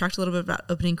then we've talked a little bit about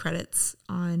opening credits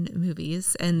on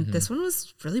movies, and this one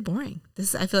was really boring.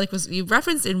 This, I feel like, was you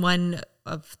referenced in one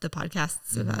of the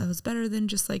podcasts about it was better than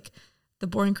just like the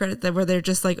boring credits that where they're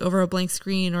just like over a blank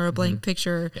screen or a blank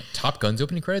picture. Yeah, Top Gun's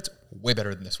opening credits way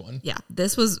better than this one. Yeah,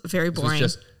 this was very boring. This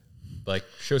was just like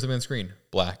show something on the screen,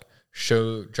 black.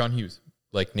 Show John Hughes,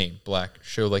 like name, black.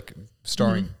 Show like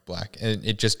starring, black, and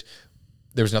it just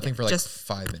there was nothing for like just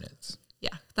 5 minutes. Yeah,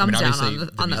 thumbs down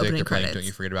on the opening playing, credits. Don't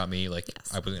You Forget About Me. Like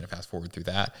I wasn't going to fast forward through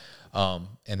that.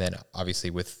 And then obviously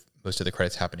with most of the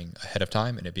credits happening ahead of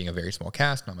time and it being a very small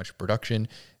cast, not much production,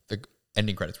 the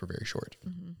ending credits were very short.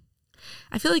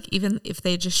 I feel like even if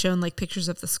they had just shown like pictures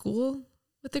of the school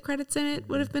with the credits in it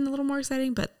would have been a little more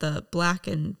exciting, but the black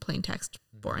and plain text,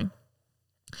 boring.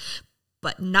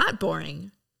 But not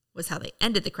boring was how they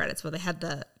ended the credits. Well, they had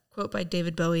the quote by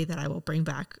David Bowie that I will bring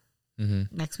back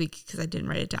next week because I didn't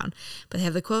write it down. But they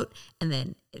have the quote and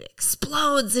then it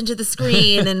explodes into the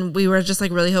screen. And we were just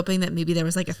like really hoping that maybe there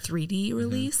was like a 3D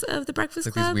release of The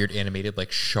Breakfast Club. Club. These weird animated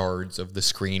like shards of the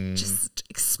screen just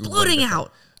exploding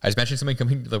out. I just imagine somebody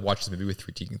coming to watch this movie with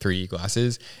 3D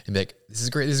glasses and be like, this is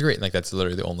great. And like that's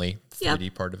literally the only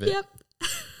 3D part of it. Yep.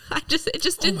 It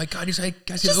just didn't. Oh my God, you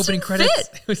guys did opening credits.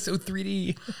 It was so 3D.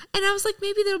 And I was like,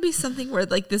 maybe there'll be something where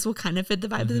like this will kind of fit the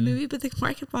vibe of the movie. But the more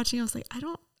I kept watching, I was like, I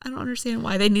don't understand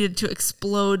why they needed to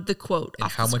explode the quote. And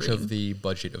off how the much screen. of the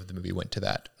budget of the movie went to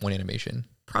that one animation?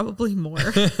 Probably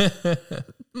more,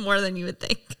 more than you would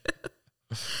think.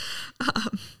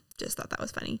 Just thought that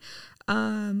was funny.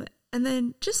 And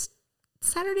then just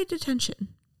Saturday detention.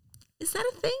 Is that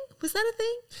a thing? Was that a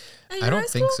thing? I don't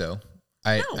think so.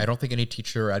 I don't think any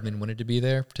teacher or admin wanted to be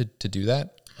there to do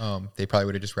that. They probably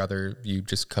would have just rather you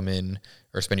just come in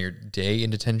or spend your day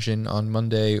in detention on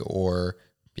Monday or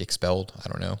be expelled. I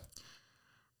don't know.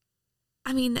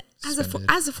 I mean, as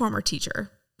a former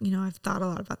teacher, you know, I've thought a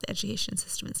lot about the education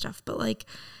system and stuff, but like,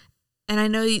 and I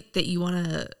know that you want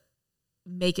to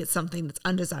make it something that's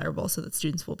undesirable so that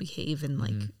students will behave and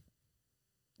like,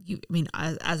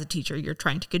 as a teacher, you're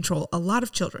trying to control a lot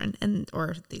of children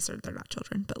or they're not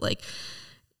children, but like,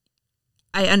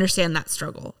 I understand that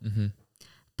struggle,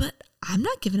 but I'm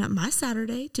not giving up my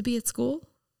Saturday to be at school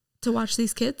to watch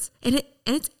these kids. And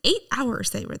it's 8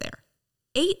 hours they were there.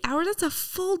 8 hours. That's a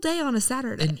full day on a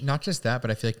Saturday. And not just that, but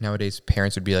I feel like nowadays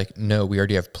parents would be like, no, we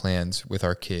already have plans with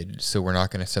our kid. So we're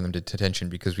not going to send them to detention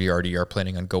because we already are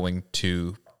planning on going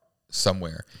to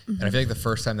somewhere. And I feel like the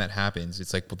first time that happens,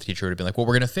 it's like, well, the teacher would have been like, well,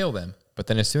 we're going to fail them. But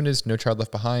then as soon as No Child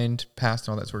Left Behind passed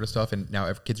and all that sort of stuff, and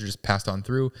now kids are just passed on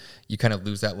through, you kind of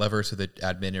lose that lever. So that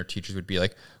admin or teachers would be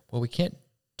like, well, we can't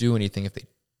do anything if they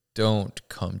don't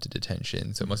come to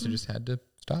detention. So it must have just had to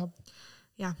stop.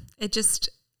 Yeah. It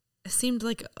seemed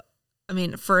like, I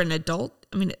mean, for an adult,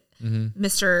 I mean,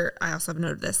 I also have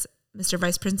noted this, Mr.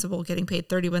 Vice Principal getting paid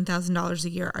 $31,000 a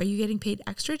year. Are you getting paid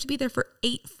extra to be there for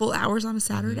 8 full hours on a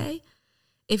Saturday?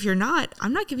 If you're not,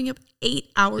 I'm not giving up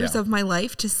 8 hours of my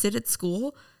life to sit at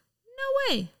school.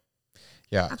 No way.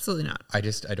 Yeah. Absolutely not. I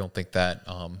don't think that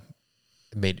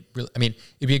it'd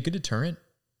be a good deterrent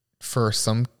for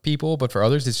some people, but for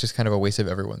others, it's just kind of a waste of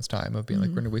everyone's time of being like,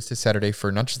 we're going to waste a Saturday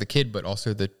for not just the kid, but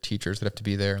also the teachers that have to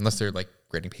be there, unless they're like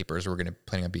grading papers or we're going to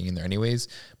planning on being in there anyways.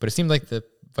 But it seemed like the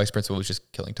vice principal was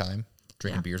just killing time,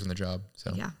 drinking beers on the job.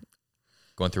 So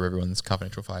going through everyone's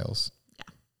confidential files.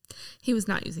 Yeah. He was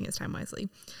not using his time wisely.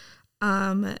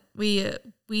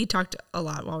 We talked a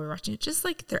lot while we were watching it, just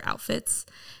like their outfits.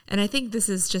 And I think this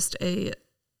is just a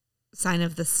sign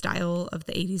of the style of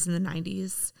the 80s and the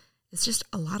 90s. It's just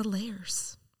a lot of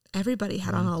layers. Everybody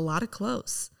had on a lot of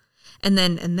clothes. And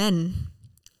then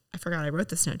I forgot I wrote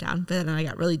this note down, but then I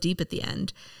got really deep at the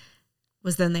end.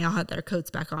 Then they all had their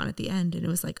coats back on at the end. And it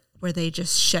was like, were they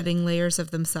just shedding layers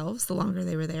of themselves the longer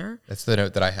they were there? That's the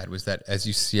note that I had, was that as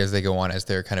you see, as they go on, as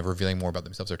they're kind of revealing more about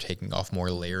themselves, they're taking off more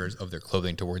layers of their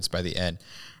clothing towards by the end.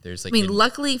 There's like,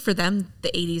 luckily for them,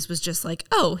 the 80s was just like,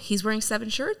 oh, he's wearing 7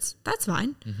 shirts. That's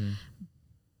fine.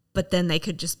 But then they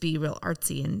could just be real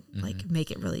artsy and like make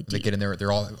it really deep. They get in there,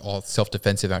 they're all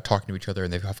self-defensive, not talking to each other,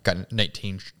 and they've got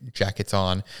 19 jackets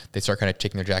on. They start kind of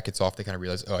taking their jackets off. They kind of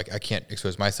realize, oh, I can't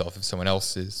expose myself if someone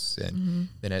else is. And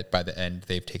then by the end,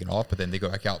 they've taken off. But then they go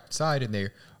back outside, and they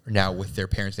are now with their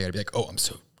parents. They got to be like, oh, I'm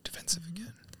so defensive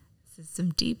again. This is some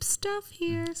deep stuff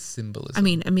here. Symbolism. I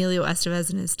mean, Emilio Estevez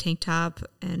in his tank top,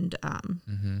 and I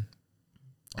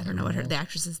don't know what the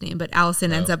actress's name, but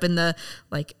Allison ends up in the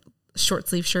like short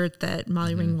sleeve shirt that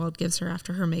Molly Ringwald gives her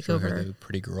after her Show makeover. her the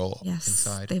pretty girl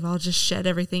inside. They've all just shed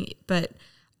everything. But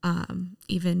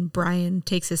even Brian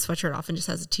takes his sweatshirt off and just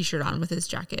has a t-shirt on with his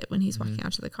jacket when he's walking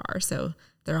out to the car. So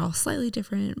they're all slightly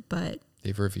different, but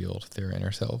they've revealed their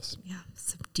inner selves. Yeah,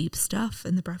 some deep stuff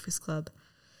in the Breakfast Club.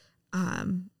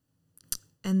 And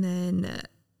then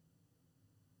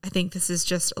I think this is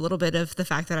just a little bit of the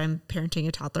fact that I'm parenting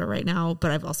a toddler right now,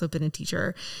 but I've also been a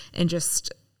teacher. And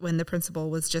just when the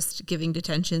principal was just giving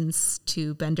detentions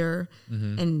to Bender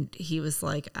and he was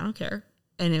like, I don't care.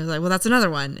 And it was like, well, that's another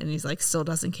one. And he's like, still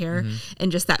doesn't care.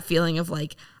 And just that feeling of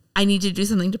like, I need to do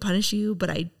something to punish you, but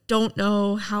I don't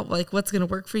know how, like, what's going to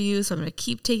work for you. So I'm going to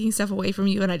keep taking stuff away from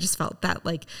you. And I just felt that,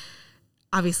 like,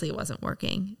 obviously it wasn't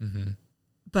working.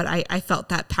 But I felt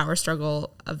that power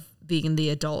struggle of being the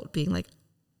adult, being like,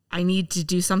 I need to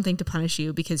do something to punish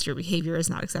you because your behavior is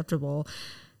not acceptable.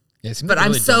 Yeah, but like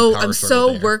I'm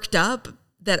so worked up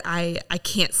that I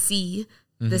can't see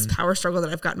this power struggle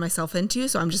that I've gotten myself into.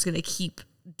 So I'm just going to keep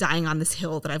dying on this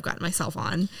hill that I've gotten myself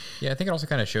on. Yeah, I think it also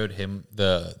kind of showed him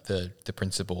the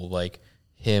principal, like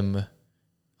him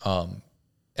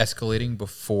escalating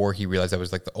before he realized that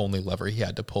was like the only lever he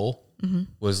had to pull.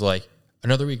 Was like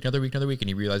another week, and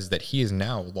he realizes that he has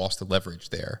now lost the leverage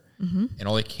there, and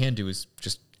all he can do is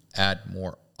just add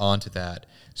more onto that.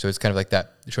 So it's kind of like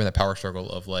that, showing that power struggle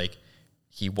of like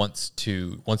he wants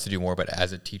to do more, but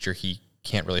as a teacher he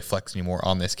can't really flex anymore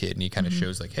on this kid, and he kind of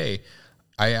shows like, hey,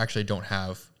 I actually don't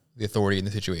have the authority in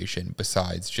the situation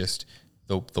besides just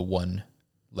the one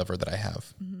lever that I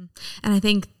have. And I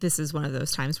think this is one of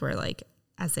those times where, like,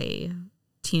 as a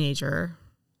teenager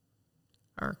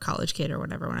or college kid or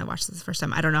whatever, when I watched this the first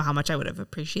time, I don't know how much I would have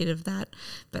appreciated that,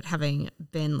 but having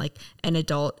been like an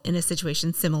adult in a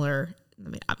situation similar, I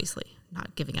mean, obviously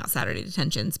not giving out Saturday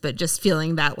detentions, but just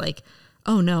feeling that like,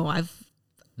 oh no, I've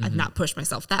not pushed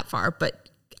myself that far, but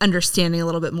understanding a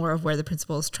little bit more of where the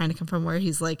principal is trying to come from, where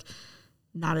he's like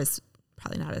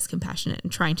probably not as compassionate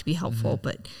and trying to be helpful,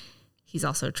 but he's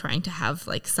also trying to have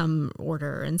like some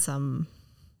order and some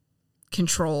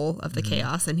control of the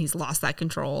chaos, and he's lost that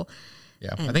control.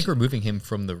 Yeah, I think removing him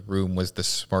from the room was the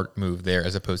smart move there,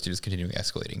 as opposed to just continuing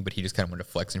escalating. But he just kind of wanted to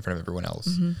flex in front of everyone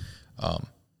else.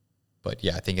 But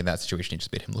yeah, I think in that situation, it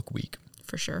just made him look weak.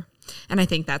 For sure. And I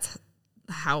think that's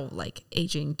how like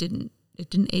aging didn't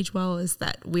age well, is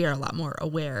that we are a lot more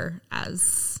aware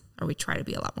we try to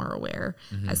be a lot more aware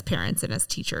as parents and as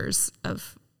teachers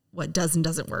of what does and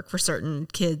doesn't work for certain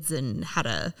kids and how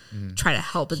to try to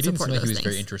help and support those things. He didn't seem like he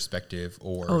was very introspective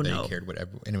or that he cared what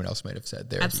anyone else might have said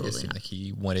there. Absolutely he just seemed like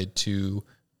he wanted to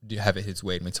have it his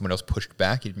way. And when someone else pushed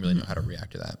back, he didn't really know how to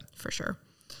react to that. For sure.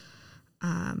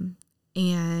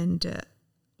 And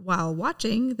while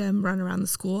watching them run around the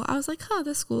school, I was like,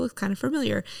 this school looks kind of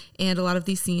familiar. And a lot of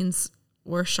these scenes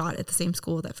were shot at the same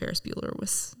school that Ferris Bueller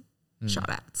was shot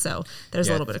at. So there's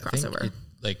a little bit of crossover.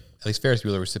 At least Ferris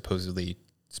Bueller was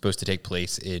supposed to take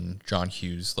place in John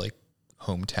Hughes' like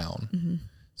hometown.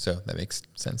 So that makes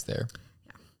sense there.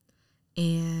 Yeah.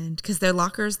 And because their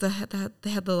lockers, they had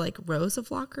the like rows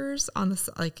of lockers on the,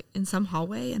 like in some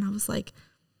hallway. And I was like,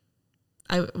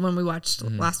 when we watched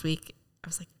last week, I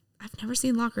was like, I've never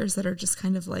seen lockers that are just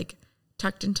kind of like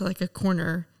tucked into like a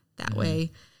corner that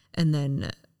way. And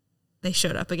then they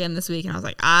showed up again this week, and I was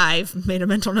like, I've made a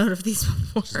mental note of these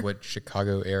before. This is what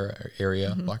Chicago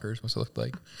area lockers must have looked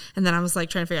like. And then I was like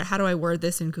trying to figure out, how do I word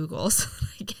this in Google so that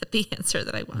I get the answer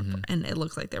that I want for? And it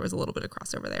looks like there was a little bit of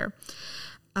crossover there.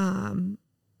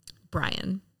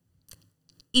 Brian,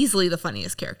 easily the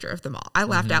funniest character of them all. I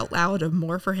laughed out loud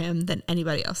more for him than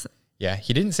anybody else. Yeah,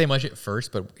 he didn't say much at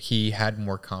first, but he had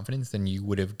more confidence than you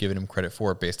would have given him credit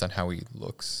for based on how he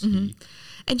looks.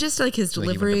 And just like his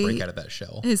delivery, he wanted to break out of that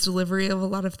shell. His delivery of a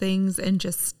lot of things, and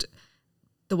just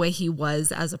the way he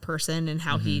was as a person and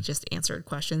how he just answered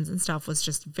questions and stuff was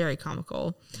just very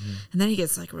comical. And then he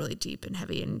gets like really deep and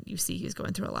heavy, and you see he's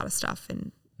going through a lot of stuff,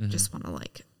 and just want to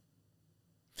like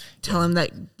tell him that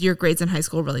your grades in high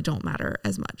school really don't matter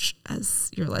as much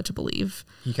as you're led to believe.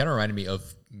 He kind of reminded me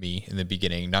of me in the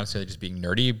beginning, not necessarily just being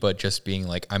nerdy, but just being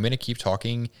like, I'm going to keep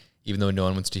talking even though no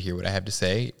one wants to hear what I have to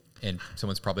say. And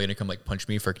someone's probably going to come like punch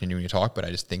me for continuing to talk, but I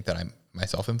just think that I'm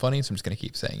myself am funny, so I'm just going to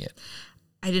keep saying it.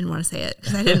 I didn't want to say it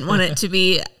because I didn't want it to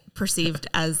be perceived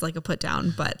as like a put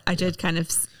down, but I did kind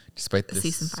of despite this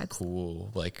see some vibes.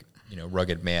 Cool, like,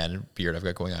 rugged man beard I've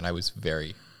got going on. I was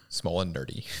very small and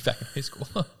nerdy back in high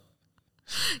school.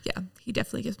 Yeah, he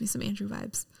definitely gives me some Andrew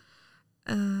vibes.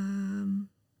 And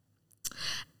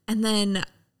then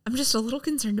I'm just a little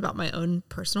concerned about my own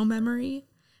personal memory,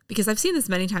 because I've seen this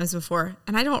many times before,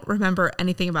 and I don't remember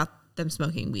anything about them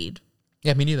smoking weed.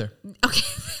 Yeah, me neither. Okay.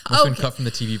 It's been cut from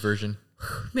the TV version.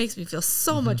 Makes me feel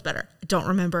so much better. I don't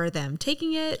remember them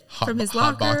taking it from his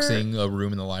hot locker. boxing a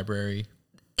room in the library.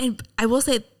 And I will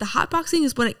say the hotboxing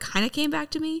is when it kind of came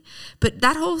back to me. But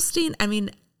that whole scene, I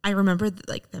mean, I remember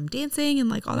like them dancing and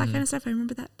like all that kind of stuff. I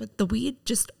remember that. But the weed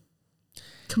just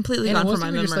completely gone from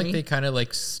my memory. Just like they kind of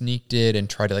like sneaked it and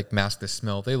tried to like mask the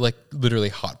smell. They like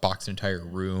literally hotboxed an entire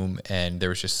room, and there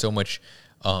was just so much,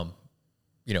 out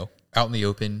in the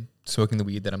open smoking the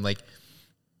weed that I'm like,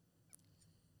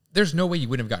 there's no way you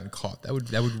wouldn't have gotten caught. That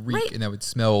would reek and that would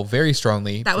smell very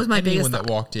strongly. That was my biggest anyone that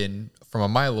walked in from a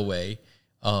mile away.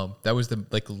 That was the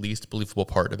like least believable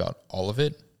part about all of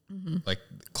it. Mm-hmm. Like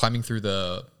climbing through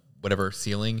the whatever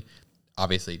ceiling,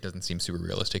 obviously it doesn't seem super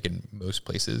realistic in most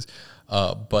places.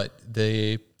 But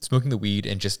they smoking the weed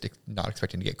and just not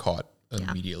expecting to get caught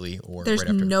immediately or there's right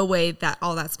after. no way that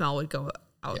all that smell would go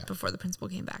out before the principal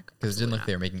came back. Because it didn't look like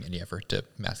they were making any effort to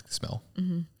mask the smell.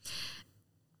 Mm-hmm.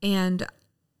 And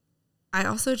I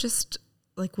also just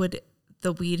like, would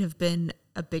the weed have been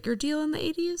a bigger deal in the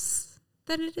 80s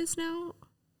than it is now?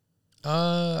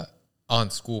 On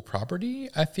school property,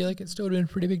 I feel like it still would have been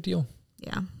a pretty big deal.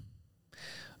 Yeah.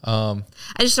 I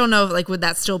just don't know, like, would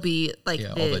that still be like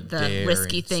the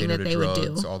risky thing that they would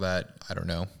do? All that, I don't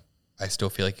know. I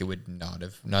still feel like it would not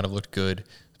have looked good,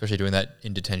 especially doing that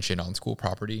in detention on school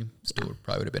property. Still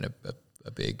probably would have been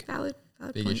a big valid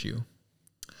big point. issue.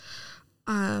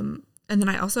 And then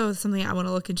I also, something I want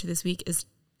to look into this week is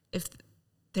if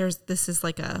this is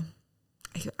like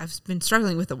I've been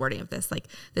struggling with the wording of this, like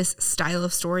this style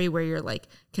of story where you're like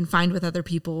confined with other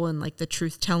people and like the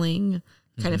truth telling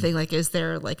kind of thing. Like, is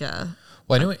there like a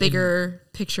bigger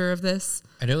picture of this?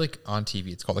 I know like on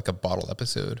TV, it's called like a bottle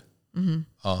episode.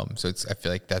 Mm-hmm. So I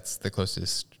feel like that's the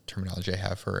closest terminology I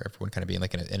have for everyone kind of being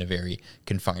like in a very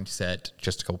confined set,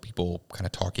 just a couple people kind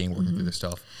of talking, working through their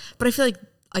stuff. But I feel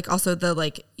like also the,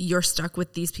 like, you're stuck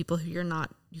with these people who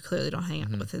you clearly don't hang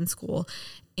out with in school.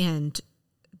 And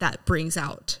that brings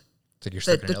out like you're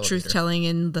stuck in the truth telling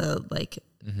and the like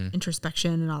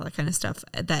introspection and all that kind of stuff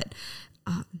that,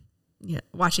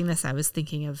 watching this, I was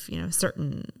thinking of,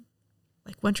 certain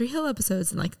like One Tree Hill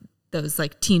episodes and like those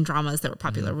like teen dramas that were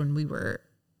popular when we were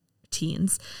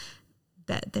teens,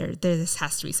 that this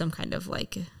has to be some kind of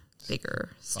like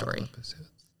bigger story.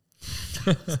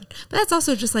 But that's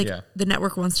also just like the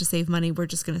network wants to save money. We're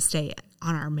just going to stay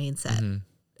on our main set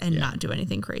and not do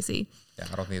anything crazy. Yeah,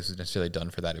 I don't think this was necessarily done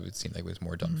for that. It would seem like it was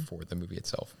more done for the movie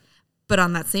itself. But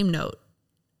on that same note,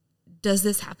 does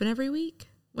this happen every week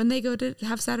when they go to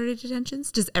have Saturday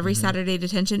detentions? Does every Saturday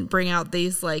detention bring out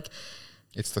these like...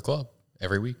 It's the club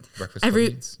every week. Breakfast Club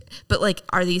meets. But like,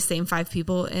 are these same 5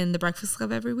 people in the Breakfast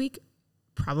Club every week?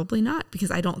 Probably not, because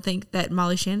I don't think that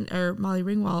Molly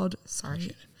Ringwald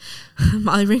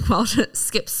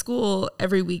skips school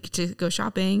every week to go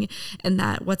shopping, and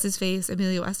that what's his face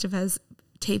Emilio Estevez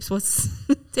tapes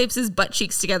his butt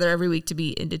cheeks together every week to be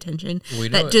in detention.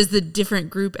 Does the different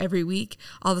group every week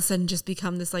all of a sudden just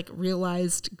become this like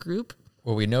realized group?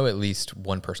 Well, we know at least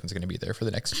one person's going to be there for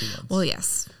the next 2 months. Well,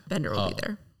 yes, Bender will be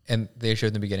there. And they showed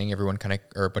in the beginning, everyone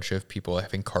or a bunch of people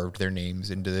having carved their names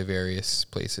into the various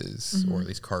places, or at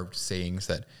least carved sayings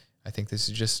that I think this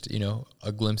is just,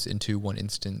 a glimpse into one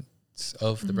instance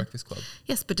of the Breakfast Club.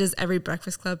 Yes, but does every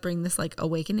Breakfast Club bring this like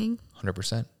awakening?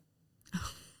 100%.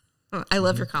 I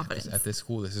love your confidence. At this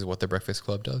school, this is what the Breakfast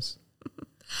Club does.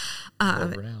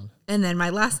 And then my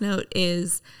last note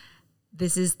is,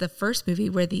 this is the first movie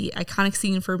where the iconic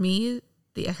scene for me,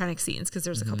 the iconic scenes, because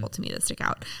there's a couple to me that stick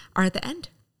out, are at the end.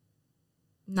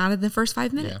 Not in the first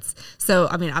 5 minutes. Yeah. So,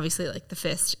 I mean, obviously, like, the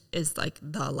fist is, like,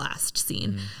 the last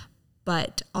scene.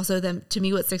 But also, to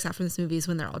me, what sticks out from this movie is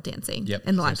when they're all dancing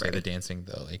in the library. The dancing,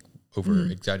 the, like,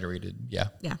 over-exaggerated, Yeah,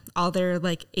 all their,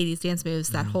 like, 80s dance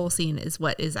moves. That whole scene is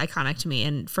what is iconic to me.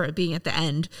 And for it being at the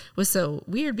end was so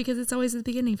weird, because it's always at the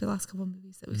beginning for the last couple of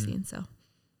movies that we've seen. So,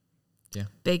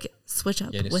 big switch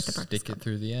up with the Breakfast Club. Stick it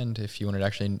through the end if you wanted to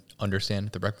actually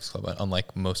understand the Breakfast Club,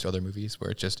 unlike most other movies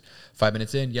where it's just 5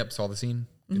 minutes in, saw the scene,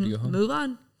 good to go home. Move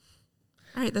on.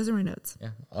 All right, those are my notes.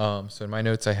 Yeah. So in my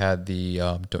notes, I had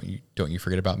the "Don't You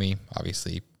Forget About Me."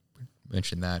 Obviously,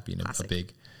 mentioned that being a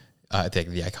big, I think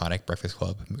the iconic Breakfast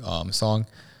Club song.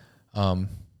 I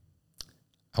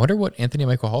wonder what Anthony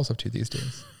Michael Hall's up to these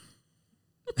days.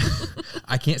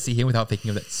 I can't see him without thinking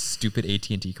of that stupid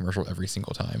AT&T commercial every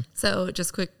single time. So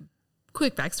just quick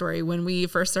backstory. When we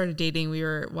first started dating, we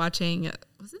were watching,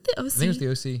 was it the OC? I think it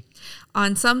was the OC.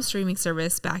 On some streaming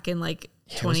service back in like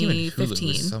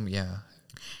 2015. Hulu,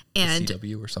 and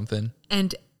CW or something.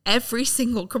 And every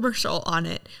single commercial on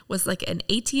it was like an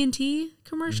AT&T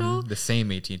commercial. The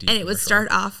same AT&T And it would start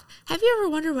off, have you ever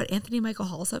wondered what Anthony Michael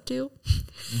Hall's up to?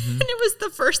 And it was the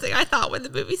first thing I thought when the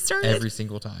movie started. Every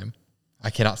single time. I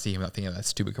cannot see him without thinking of that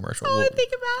stupid commercial. All I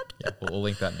think about. Yeah, we'll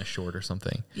link that in a short or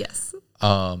something. Yes.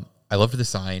 I loved the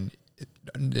sign,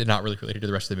 not really related to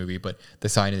the rest of the movie, but the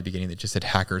sign in the beginning that just said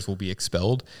hackers will be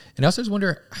expelled. And I also just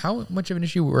wonder how much of an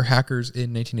issue were hackers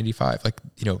in 1985? Like,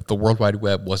 the World Wide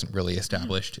Web wasn't really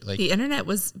established. Like the internet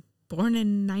was born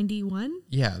in 91.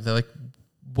 Yeah. They're like,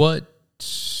 what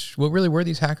really were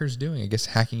these hackers doing? I guess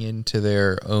hacking into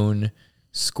their own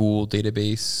school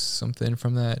database, something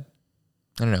from that.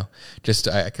 I don't know. Just,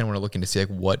 I kind of want to look into see like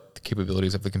what the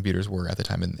capabilities of the computers were at the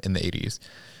time in the 80s.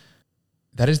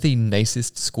 That is the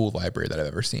nicest school library that I've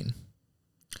ever seen.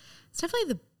 It's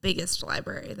definitely the biggest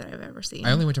library that I've ever seen.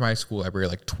 I only went to my school library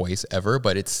like twice ever,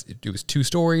 but it was 2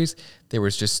 stories. There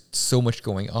was just so much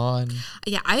going on.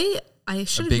 Yeah, I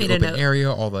should have big made open a note.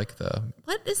 area, all like the...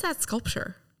 What is that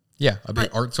sculpture? Yeah, a big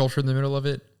art sculpture in the middle of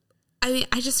it. I mean,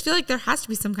 I just feel like there has to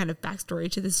be some kind of backstory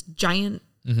to this giant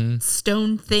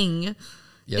stone thing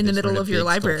in the middle of your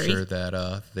library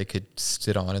that they could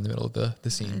sit on in the middle of the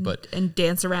scene, and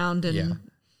dance around. And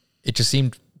it just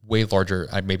seemed way larger.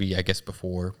 I guess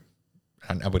before,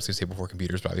 I was going to say before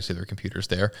computers, but obviously there were computers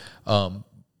there.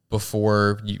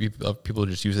 Before people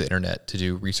just use the internet to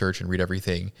do research and read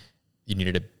everything, you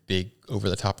needed a big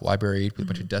over-the-top library with a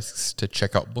bunch of desks to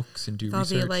check out books and do research.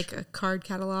 That'll be like a card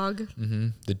catalog.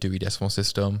 The Dewey Decimal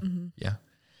System. Yeah.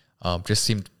 Just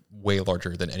seemed way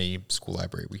larger than any school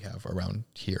library we have around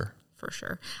here. For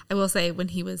sure. I will say when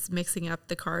he was mixing up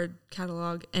the card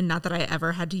catalog, and not that I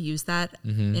ever had to use that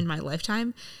in my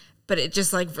lifetime, but it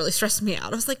just like really stressed me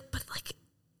out. I was like, but like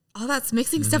all that's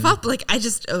mixing stuff up. Like I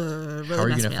just really how are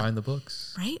you going to find the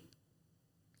books? Right?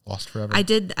 Lost forever. I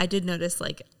did notice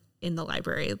like in the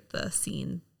library, the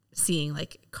seeing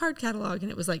like card catalog,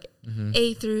 and it was like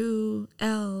A through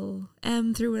L,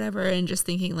 M through whatever, and just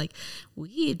thinking like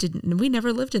we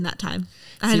never lived in that time.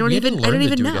 I don't even know.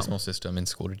 The Dewey Decimal System in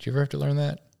school. Did you ever have to learn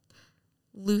that?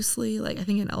 Loosely, like I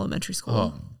think in elementary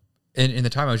school. And in the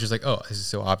time I was just like, oh, this is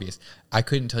so obvious. I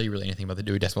couldn't tell you really anything about the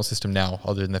Dewey Decimal System now,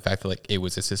 other than the fact that like it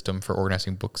was a system for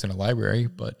organizing books in a library.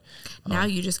 But now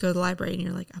you just go to the library and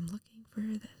you're like, I'm looking for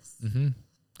this.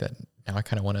 That now I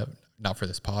kind of want to, not for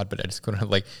this pod, but I just going to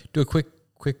like do a quick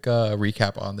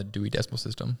recap on the Dewey Decimal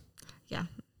System. Yeah. Wow.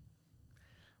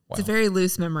 It's a very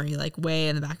loose memory, like way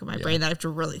in the back of my brain that I have to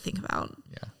really think about.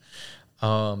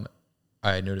 Yeah.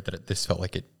 I noted that this felt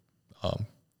like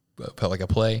felt like a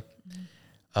play.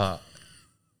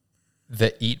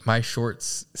 The eat my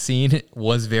shorts scene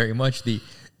was very much the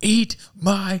eat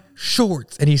my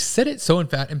shorts. And he said it so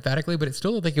emphatically, but it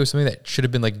still looked like it was something that should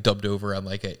have been like dubbed over on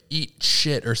like a eat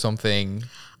shit or something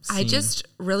scene. I just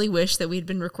really wish that we'd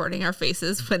been recording our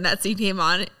faces when that scene came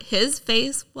on. His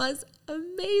face was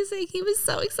amazing. He was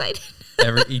so excited.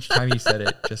 Each time he said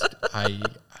it,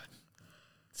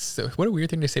 so what a weird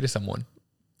thing to say to someone.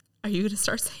 Are you going to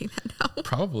start saying that now?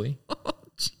 Probably. Oh,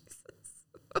 Jesus.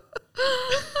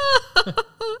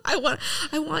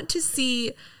 I want to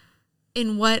see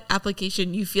in what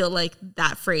application you feel like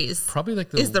that phrase probably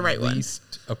like is the right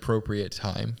least appropriate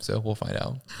time. So we'll find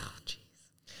out.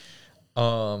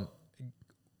 Oh, jeez.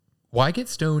 Why get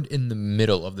stoned in the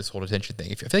middle of this whole detention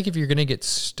thing? I feel like if you're going to get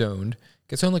stoned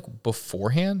like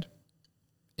beforehand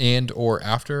and or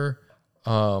after,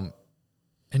 and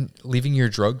leaving your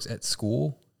drugs at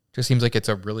school just seems like it's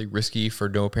a really risky for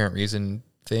no apparent reason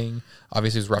thing.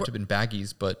 Obviously it's wrapped up in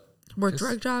baggies, but were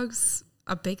drug dogs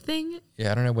a big thing?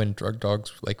 Yeah, I don't know when drug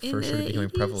dogs like first started becoming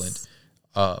prevalent.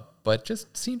 But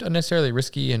just seemed unnecessarily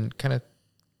risky and kind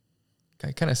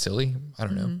of silly. I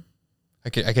don't know. I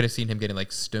could have seen him getting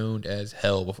like stoned as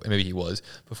hell before, maybe he was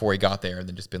before he got there, and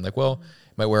then just been like, well,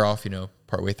 it might wear off,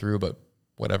 partway through, but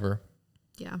whatever.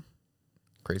 Yeah.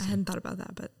 Crazy. I hadn't thought about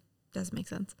that, but it does make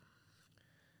sense.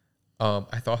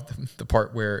 I thought the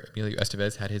part where Emilio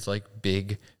Estevez had his like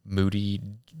big moody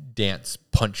dance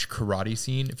punch karate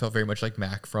scene, it felt very much like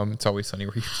Mac from It's Always Sunny,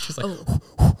 where he was just like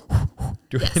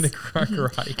doing the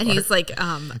karate. And he's like, it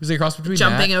was like a cross between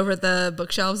jumping over the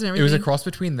bookshelves and everything. It was a cross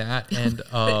between that and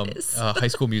High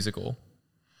School Musical.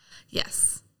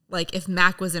 Yes, like if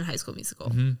Mac was in High School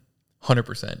Musical.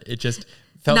 100%. It just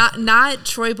felt not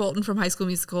Troy Bolton from High School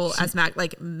Musical as Mac,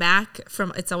 like Mac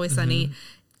from It's Always Sunny.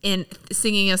 In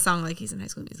singing a song like he's in High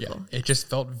School Musical. Yeah, it just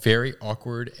felt very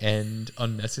awkward and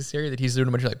unnecessary that he's doing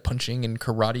a bunch of like punching and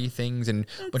karate things and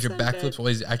a bunch of backflips while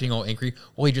he's acting all angry.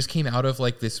 Well, he just came out of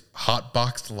like this hot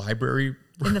boxed library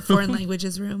room. In the foreign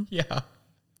languages room. Yeah.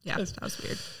 Yeah, that was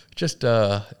weird. Just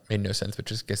made no sense, but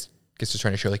just guess just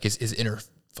trying to show like his inner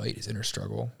fight his inner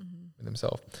struggle with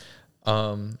himself.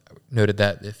 Noted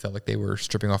that it felt like they were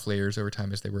stripping off layers over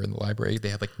time as they were in the library. They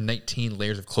had like 19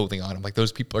 layers of clothing on. I'm like,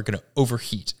 those people are going to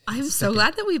overheat. I'm so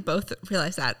glad that we both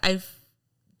realized that. I've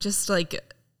just like,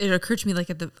 it occurred to me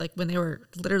like when they were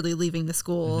literally leaving the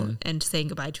school and saying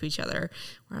goodbye to each other,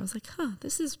 where I was like,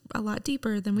 this is a lot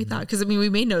deeper than we thought. Cause I mean, we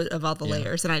made note of all the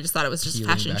layers and I just thought it was just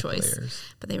Peeling fashion back choice, layers.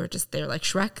 but they were like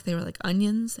Shrek. They were like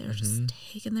onions. They were just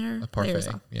taking their layers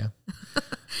off. Yeah.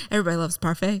 Everybody loves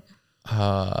parfait.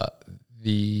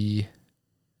 The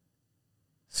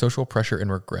social pressure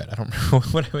and regret. I don't know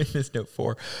what I made this note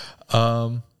for.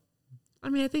 I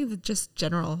mean, I think that just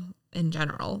in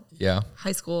general, Yeah.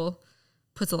 high school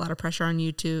puts a lot of pressure on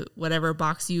you to whatever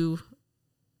box you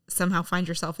somehow find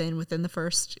yourself in within the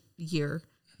first year.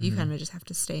 You kind of just have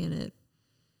to stay in it.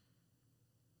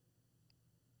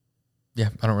 Yeah.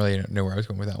 I don't really know where I was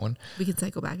going with that one. We can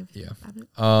cycle back if you have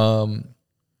it.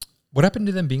 What happened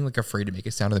to them being like afraid to make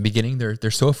a sound in the beginning?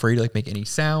 They're so afraid to like make any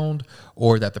sound,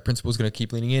 or that the principal's going to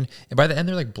keep leaning in. And by the end,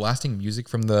 they're like blasting music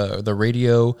from the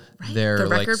radio. Right, They're the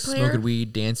like record player. smoking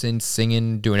weed, dancing,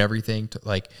 singing, doing everything. To,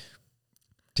 like,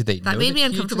 did they? That know made me he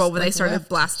uncomfortable just, when like, they started left?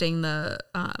 blasting the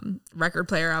record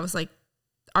player. I was like,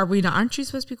 aren't you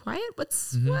supposed to be quiet? What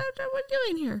are we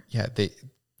doing here? Yeah, they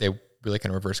really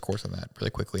kind of reverse course on that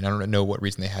really quickly. And I don't know what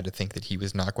reason they had to think that he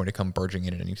was not going to come barging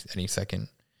in at any second.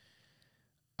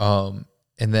 And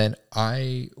then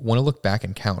I want to look back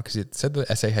and count because it said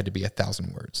the essay had to be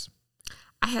 1,000 words.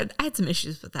 I had some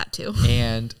issues with that too.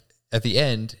 And at the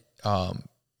end,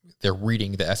 they're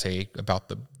reading the essay about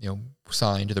the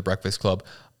sign to the Breakfast Club.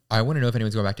 I want to know if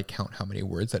anyone's going back to count how many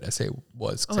words that essay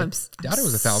was. I'm doubt it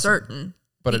was 1,000. certain.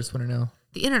 But I just want to know.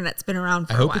 The internet's been around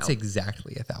for I a hope while. it's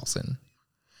exactly 1,000.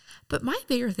 But my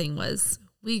bigger thing was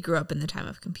we grew up in the time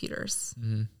of computers.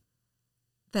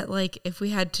 That like if we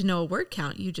had to know a word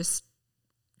count, you just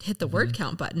hit the word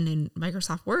count button in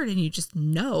Microsoft Word and you just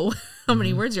know how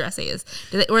many words your essay is.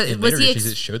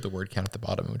 It showed the word count at the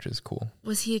bottom, which is cool.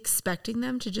 Was he expecting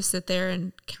them to just sit there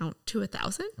and count to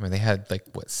 1,000? I mean, they had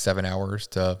 7 hours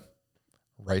to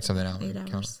write something out. 8 and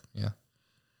count. hours. Yeah.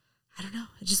 I don't know.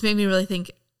 It just made me really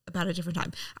think about a different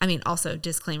time. I mean, also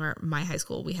disclaimer, my high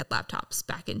school, we had laptops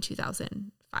back in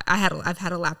 2000. I've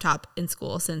had a laptop in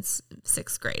school since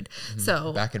 6th grade.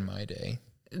 So back in my day.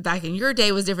 Back in your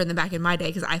day was different than back in my day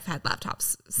because I've had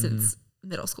laptops since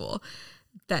middle school.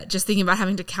 That just thinking about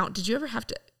having to count. Did you ever have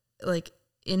to, like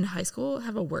in high school,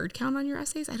 have a word count on your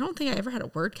essays? I don't think I ever had a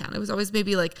word count. It was always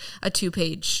maybe like a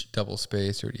 2-page double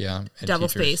space or and double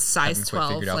teachers space size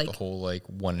 12. Figured out the whole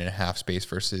 1.5 space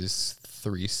versus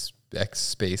 3x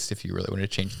space. If you really wanted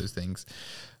to change those things,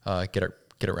 get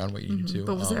around what you needed to.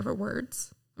 But was it ever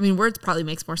words? I mean, words probably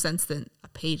makes more sense than a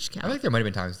page count. I think there might have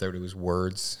been times that it was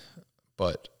words,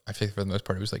 but I think for the most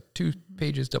part it was 2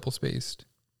 pages double spaced.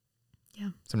 Yeah.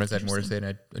 Sometimes I had more to say and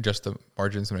I'd adjust the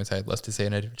margins. Sometimes I had less to say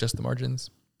and I'd adjust the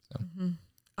margins. So.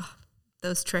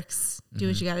 Those tricks. Do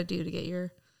what you got to do to get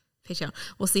your page count.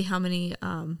 We'll see how many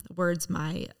words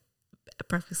my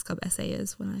Breakfast Club essay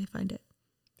is when I find it.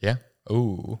 Yeah.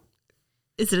 Ooh.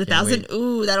 Is it 1,000?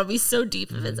 Ooh, that'll be so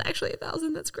deep if it's actually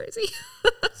 1,000. That's crazy.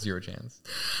 0 chance.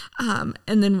 And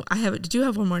then I do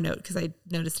have one more note because I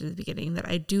noticed it at the beginning that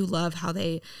I do love how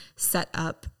they set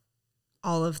up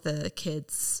all of the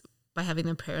kids by having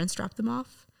their parents drop them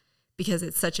off, because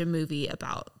it's such a movie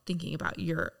about thinking about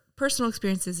your personal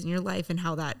experiences in your life and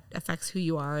how that affects who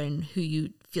you are and who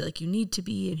you feel like you need to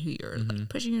be and who you're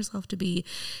pushing yourself to be.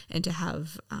 And to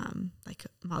have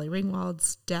Molly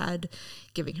Ringwald's dad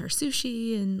giving her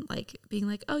sushi and being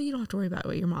like, oh, you don't have to worry about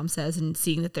what your mom says, and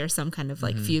seeing that there's some kind of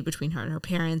feud between her and her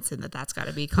parents, and that's got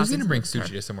to be who's going to bring sushi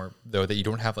to somewhere though that you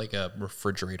don't have a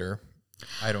refrigerator?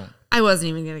 I wasn't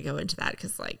even going to go into that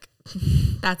because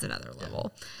that's another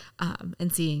level.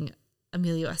 And seeing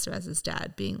Emilio Estevez's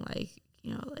dad being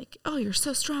oh, you're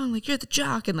so strong, you're the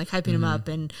jock, and hyping him up,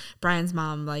 and Brian's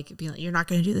mom being you're not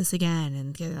going to do this again,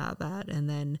 and getting out of that, and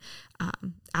then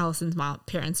Allison's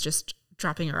parents just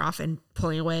dropping her off and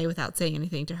pulling away without saying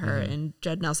anything to her, and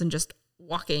Judd Nelson just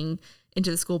walking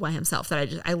into the school by himself.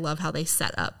 That I love how they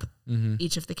set up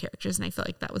each of the characters, and I feel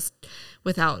like that was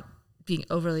without being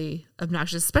overly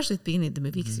obnoxious, especially at the beginning of the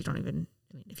movie, because you don't even.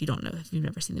 If you've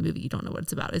never seen the movie, you don't know what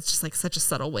it's about. It's just such a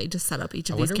subtle way to set up each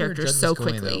of these characters so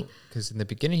quickly. Because in the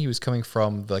beginning, he was coming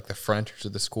from the front entrance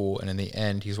of the school, and in the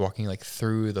end, he's walking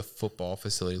through the football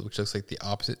facility, which looks like the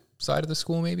opposite side of the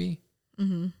school, maybe.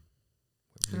 Mm-hmm.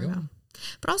 I don't know.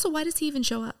 But also, why does he even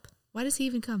show up? Why does he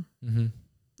even come? Mm-hmm.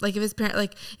 If his parent,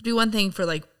 it'd be one thing for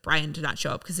Brian to not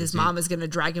show up because his mom is going to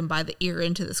drag him by the ear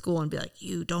into the school and be like,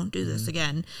 "You don't do this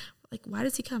again." Why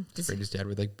does he come? Afraid his dad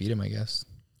would beat him, I guess.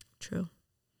 True.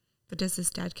 But does his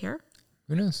dad care?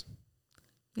 Who knows?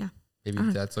 Yeah. Maybe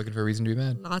dad's looking for a reason to be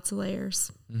mad. Lots of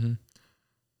layers. Mm-hmm.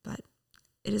 But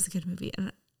it is a good movie.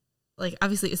 And like,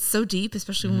 obviously it's so deep,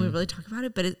 especially when we really talk about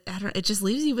it, but it just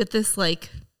leaves you with this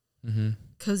like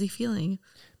cozy feeling.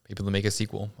 Maybe they'll make a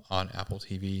sequel on Apple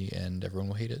TV and everyone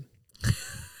will hate it.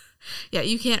 Yeah,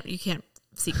 you can't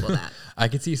sequel that. I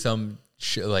could see some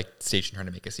station trying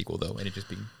to make a sequel though, and it just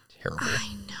being terrible.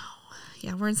 I know.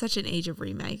 Yeah, we're in such an age of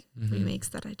remakes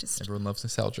that everyone loves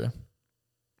nostalgia.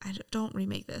 Don't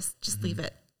remake this. Just leave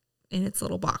it in its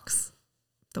little box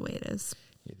the way it is.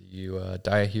 Either you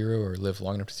die a hero or live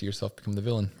long enough to see yourself become the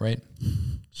villain, right?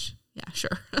 Yeah,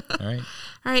 sure. All right.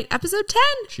 All right, episode 10.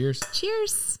 Cheers.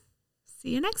 Cheers. See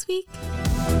you next week.